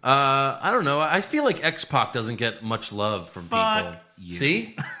 I don't know. I feel like X-Pac doesn't get much love from Fuck people. you.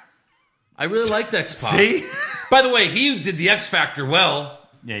 See? I really liked X-Pac. See? By the way, he did the X Factor well.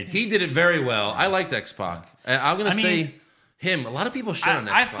 Yeah, he did. He did it very well. I liked X-Pac. I'm going to I say mean, him. A lot of people shit on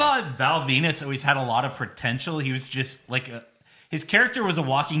I X-Pac. thought Val Venus always had a lot of potential. He was just like his character was a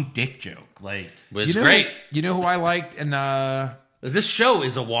walking dick joke. Like, But it's You know, great. You know who I liked? And This show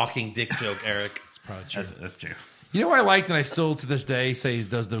is a walking dick joke, Eric. probably true. that's true. You know what I liked, and I still to this day say he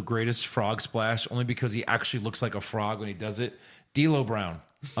does the greatest frog splash only because he actually looks like a frog when he does it. D'Lo Brown,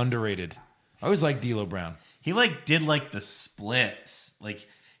 underrated. I always liked D'Lo Brown. He did the splits.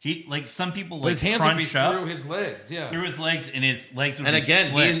 Some people But his hands would be crunch up through his legs. Yeah. through his legs, and his legs would And be again,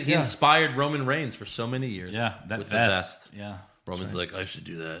 split. he inspired Roman Reigns for so many years. Yeah, that with vest. the vest. Yeah. Roman's like, I should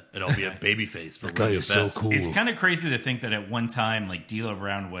do that, and I'll be a babyface for That guy wearing is a so vest. cool. It's kind of crazy to think that at one time, D'Lo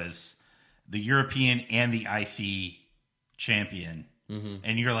Brown was the European and the IC champion,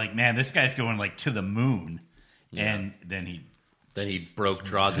 and you're like, man, this guy's going to the moon, and then he broke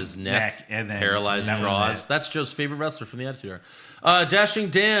Draws' neck, and then paralyzed that was Draws. it. That's Joe's favorite wrestler from the Attitude Era. Dashing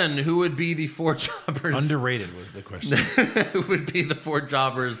Dan, who would be the 4 jobbers? Underrated was the question. Who would be the 4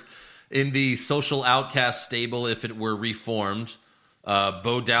 jobbers in the Social Outcast stable if it were reformed?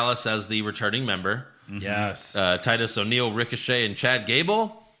 Bo Dallas as the returning member. Yes. Titus O'Neil, Ricochet, and Chad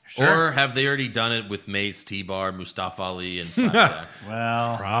Gable. Sure. Or have they already done it with Mace, T-Bar, Mustafa Ali, and Slapjack?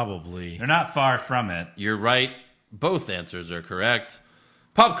 Well, Probably. they're not far from it. You're right. Both answers are correct.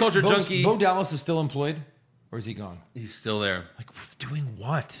 Pop Culture Junkie. Bo Dallas is still employed? Or is he gone? He's still there. Doing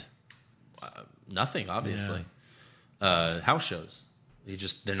what? Nothing, obviously. House shows.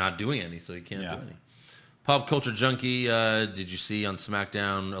 They're not doing any, so he can't do any. Pop Culture Junkie, did you see on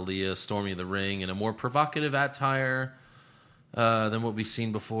SmackDown Aaliyah storming the ring in a more provocative attire than what we've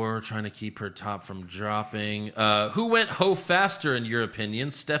seen before, trying to keep her top from dropping? Who went faster, in your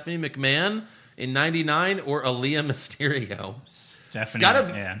opinion? Stephanie McMahon in 99 or Aaliyah Mysterio? Stephanie gotta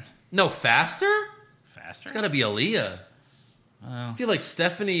be- McMahon. No, faster? Faster. It's got to be Aaliyah. I feel like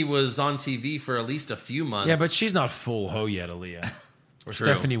Stephanie was on TV for at least a few months. Yeah, but she's not full hoe yet, Aaliyah. Or True.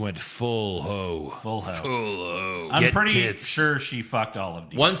 Stephanie went full hoe. Full hoe. Hello. I'm Get pretty tits. sure she fucked all of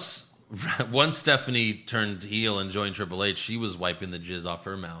these. Once Stephanie turned heel and joined Triple H, she was wiping the jizz off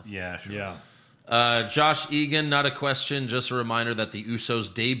her mouth. Yeah, sure. Yeah. Josh Egan, not a question, just a reminder that the Usos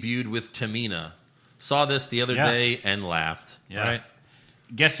debuted with Tamina. Saw this the other day and laughed. Yeah. Right.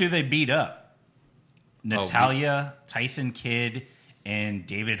 Guess who they beat up? Natalia, Tyson Kidd, and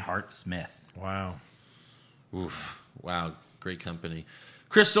David Hart Smith. Wow. Oof. Wow. Great company.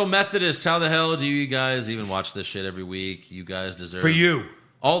 Crystal Methodist, how the hell do you guys even watch this shit every week? You guys deserve For you.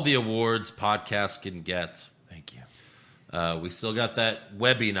 all the awards podcasts can get. Thank you. We still got that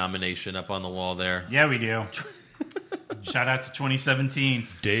Webby nomination up on the wall there. Yeah, we do. Shout out to 2017.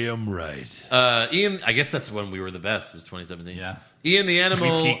 Damn right. Ian, I guess that's when we were the best, was 2017. Yeah. Ian the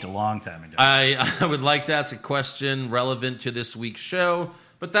Animal. We peaked a long time ago. I would like to ask a question relevant to this week's show,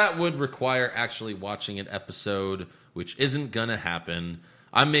 but that would require actually watching an episode, which isn't going to happen.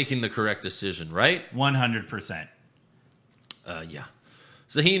 I'm making the correct decision, right? 100%. Yeah.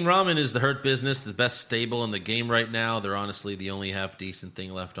 Zaheen Rahman is the Hurt Business, the best stable in the game right now. They're honestly the only half-decent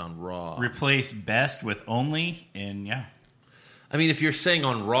thing left on Raw. Replace best with only, and yeah. I mean, if you're saying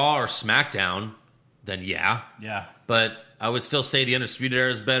on Raw or SmackDown, then yeah. Yeah. But I would still say the Undisputed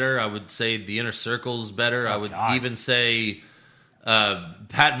Era is better. I would say the Inner Circle is better. I would even say Pat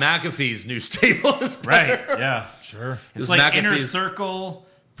McAfee's new stable is better. Right, yeah. Sure. It's Because like Inner McAfee's- Circle,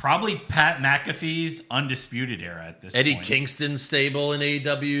 probably Pat McAfee's Undisputed Era at this Eddie point. Kingston's stable in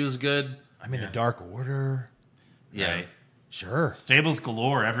AEW is good. I mean, the Dark Order. Yeah. Right. Sure. Stables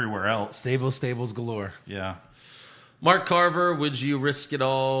galore everywhere else. Stables galore. Yeah. Mark Carver, would you risk it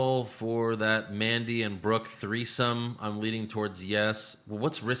all for that Mandy and Brooke threesome? I'm leaning towards yes. Well,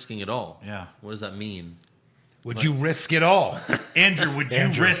 what's risking it all? Yeah. What does that mean? Would you risk it all? Andrew, would you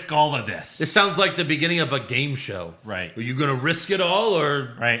risk all of this? This sounds like the beginning of a game show. Right. Are you going to risk it all,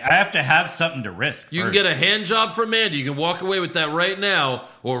 or Right. I have to have something to risk. you can first. get a hand job from Mandy? You can walk away with that right now,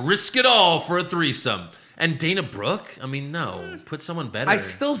 or risk it all for a threesome. And Dana Brooke? I mean, no. Put someone better. I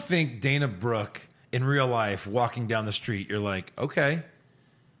still think Dana Brooke in real life, walking down the street, you're like, okay.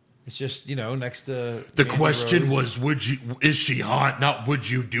 It's just, next to The Mandy question Rose. was, is she hot? Not would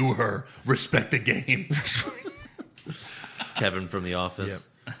you do her? Respect the game. Kevin from The Office.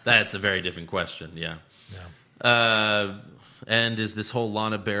 Yep. That's a very different question, yeah. And is this whole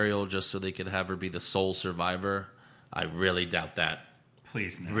Lana burial just so they could have her be the sole survivor? I really doubt that.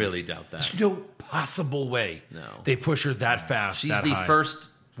 Please, no. Really doubt that. There's no possible way No. they push her that fast. She's that the high. first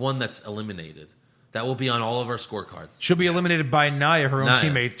one that's eliminated. That will be on all of our scorecards. She'll be eliminated by Nia, her own Nia.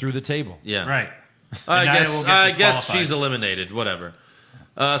 teammate, through the table. Yeah. Right. I And Nia guess will get I guess disqualified. she's eliminated. Whatever.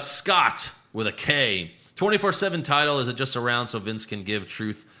 Scott with a K. 24/7 title, is it just around so Vince can give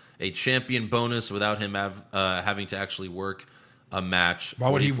Truth a champion bonus without him having to actually work a match? Why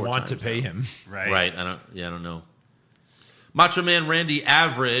would he 44 want to times? pay him? Right. Right. I don't know. Macho Man Randy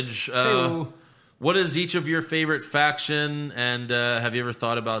Average. Ew. What is each of your favorite faction, and have you ever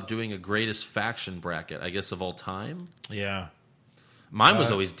thought about doing a greatest faction bracket, I guess, of all time? Yeah. Mine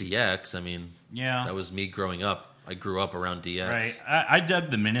was always DX. I mean, Yeah. that was me growing up. I grew up around DX. Right. I dug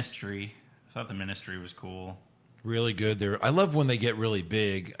the Ministry. I thought the Ministry was cool. Really good. I love when they get really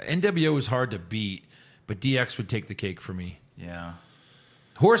big. NWO is hard to beat, but DX would take the cake for me. Yeah.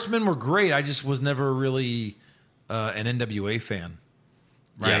 Horsemen were great. I just was never really an NWA fan.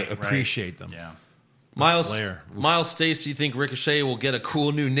 Right. To appreciate them. Yeah. Miles Stacy, you think Ricochet will get a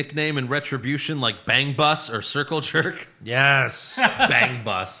cool new nickname in Retribution like Bang Bus or Circle Jerk? Yes. Bang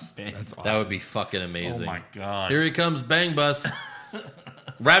Bus. That's awesome. That would be fucking amazing. Oh my God. Here he comes, Bang Bus.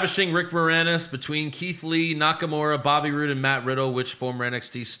 Ravishing Rick Moranis between Keith Lee, Nakamura, Bobby Roode, and Matt Riddle. Which former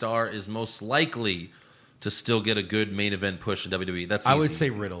NXT star is most likely to still get a good main event push in WWE? That's easy. I would say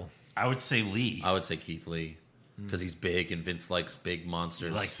Riddle. I would say Lee. I would say Keith Lee because he's big and Vince likes big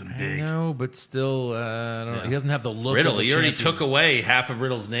monsters. Likes him I big. know, but still, I don't know. He doesn't have the look Riddle. of a He already champion. took away half of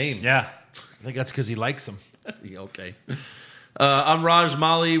Riddle's name. Yeah. I think that's because he likes him. Okay. On Raj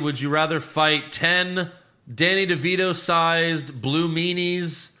Mali, would you rather fight 10 Danny DeVito-sized Blue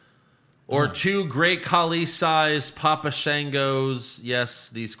Meanies or 2 Great Khali-sized Papa Shangos? Yes,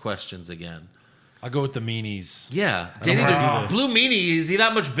 these questions again. I'll go with the meanies. Yeah. don't wanna do that. Blue Meanie, is he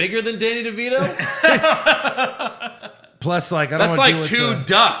that much bigger than Danny DeVito? Plus, like, I don't That's want to like deal with 2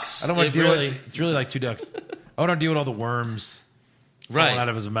 ducks. I don't want It to deal really- with. It's really like 2 ducks. I want to deal with all the worms falling out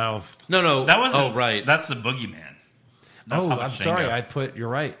of his mouth. No. That wasn't. Oh, right. That's the Boogeyman. Oh, Papa I'm sorry. Shango. You're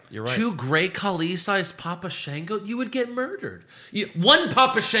right. You're right. 2 Great Khali-sized Papa Shango, you would get murdered. One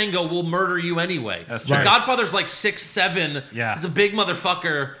Papa Shango will murder you anyway. That's The right. Godfather's like 6'7". Yeah. He's a big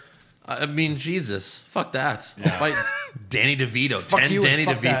motherfucker. I mean, Jesus. Fuck that. Fight Danny DeVito. Fuck 10 you Danny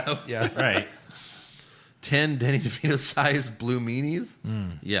and fuck DeVito. that. Yeah. Right. 10 Danny DeVito-sized Blue Meanies?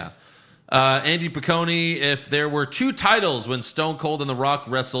 Yeah. Andy Piccone, if there were 2 titles when Stone Cold and The Rock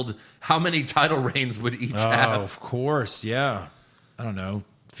wrestled, how many title reigns would each Oh, have? of course. Yeah. I don't know.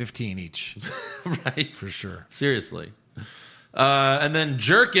 15 each. Right? For sure. Seriously. And then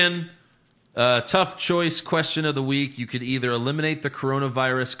Jerkin, tough choice question of the week. You could either eliminate the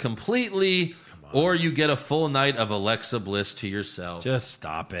coronavirus completely or you get a full night of Alexa Bliss to yourself. Just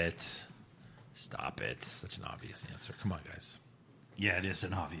stop it. Stop it. Such an obvious answer. Come on, guys. Yeah, it is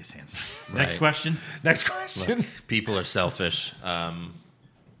an obvious answer. Right. Next question. Next question. Look, people are selfish.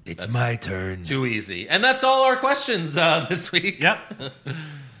 It's my turn. Too easy. And that's all our questions this week. Yep.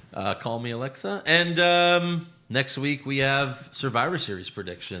 Call me Alexa. And next week we have Survivor Series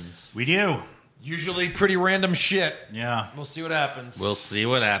predictions. We do. Usually pretty random shit. Yeah. We'll see what happens. We'll see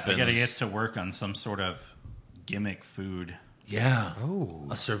what happens. I got to get to work on some sort of gimmick food. Yeah. Oh.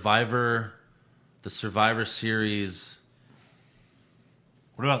 The Survivor Series.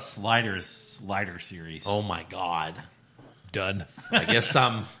 What about Slider series? Oh my God. Done. I guess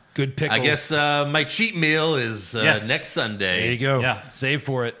Good pickles. I guess my cheat meal is Yes. next Sunday. There you go. Yeah. Save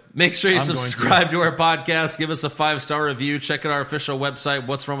for it. Make sure you I'm going to. subscribe to our podcast. Give us a 5-star review. Check out our official website,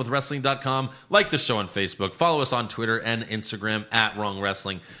 what'swrongwithwrestling.com. Like the show on Facebook. Follow us on Twitter and Instagram at Wrong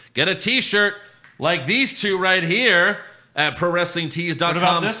Wrestling. Get a t-shirt like these 2 right here at What about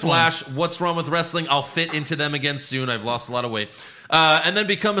prowrestlingtees.com this one? / What's Wrong with Wrestling. I'll fit into them again soon. I've lost a lot of weight. And then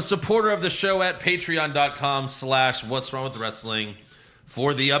become a supporter of the show at patreon.com / What's Wrong with Wrestling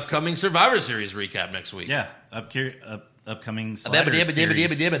for the upcoming Survivor Series recap next week. Yeah. Upcoming Slider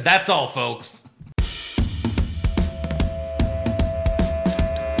series. That's all, folks.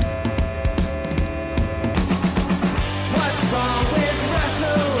 What's wrong with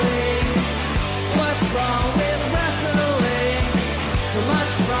wrestling? What's wrong with wrestling? So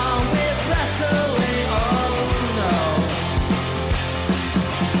much wrong with wrestling. Oh no.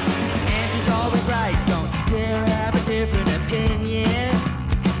 And he's always right. Don't you dare have a different opinion.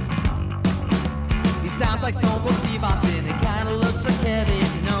 He sounds like Stone Cold Steve Austin. It kinda looks like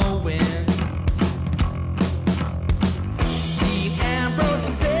Kevin Owens. Dean Ambrose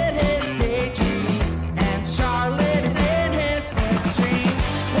is in his daydreams, and Charlotte is in his sex dream.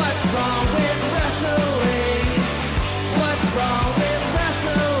 What's wrong with wrestling? What's wrong with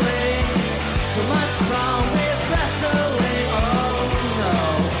wrestling? So much wrong with wrestling. Oh no.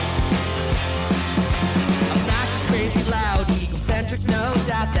 Obnoxious, crazy, loud, egocentric, no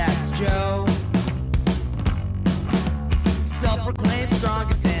doubt that's Joe. Self-proclaimed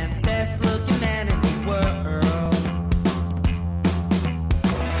strongest and best-looking man in the world.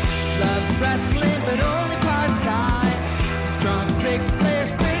 Loves wrestling, but only part-time. Strong, big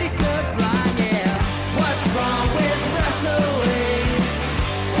players, pretty sublime, yeah. What's wrong with wrestling?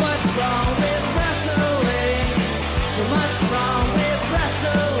 What's wrong with wrestling? So much wrong with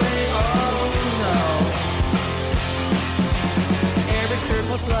wrestling, oh no.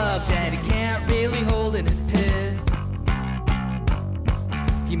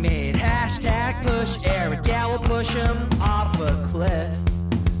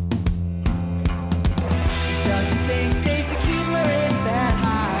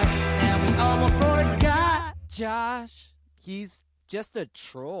 Josh. He's just a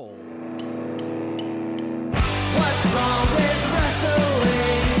troll. What's wrong with wrestling?